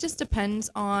really just depends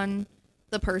on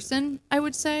the person, I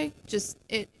would say.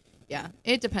 It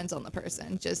depends on the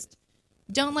person. Just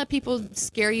don't let people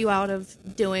scare you out of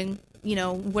doing,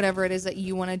 whatever it is that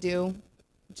you want to do.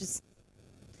 Just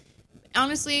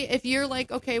honestly, if you're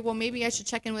like, okay, well, maybe I should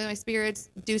check in with my spirits,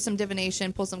 do some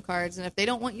divination, pull some cards. And if they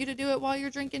don't want you to do it while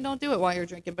you're drinking, don't do it while you're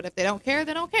drinking. But if they don't care,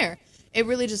 they don't care. It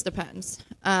really just depends.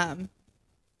 But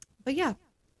yeah,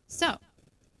 so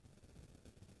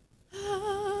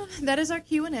that is our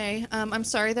Q&A. I'm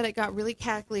sorry that it got really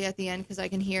cackly at the end because I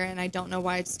can hear it and I don't know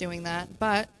why it's doing that.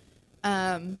 But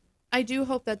I do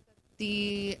hope that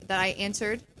I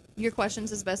answered your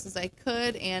questions as best as I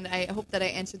could, and I hope that I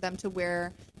answered them to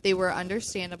where they were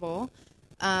understandable.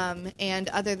 And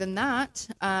other than that,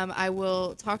 I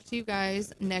will talk to you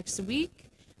guys next week.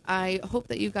 I hope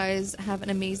that you guys have an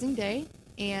amazing day,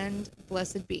 and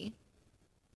blessed be.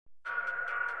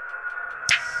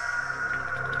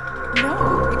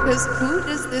 No, because who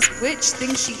does this witch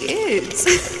think she is?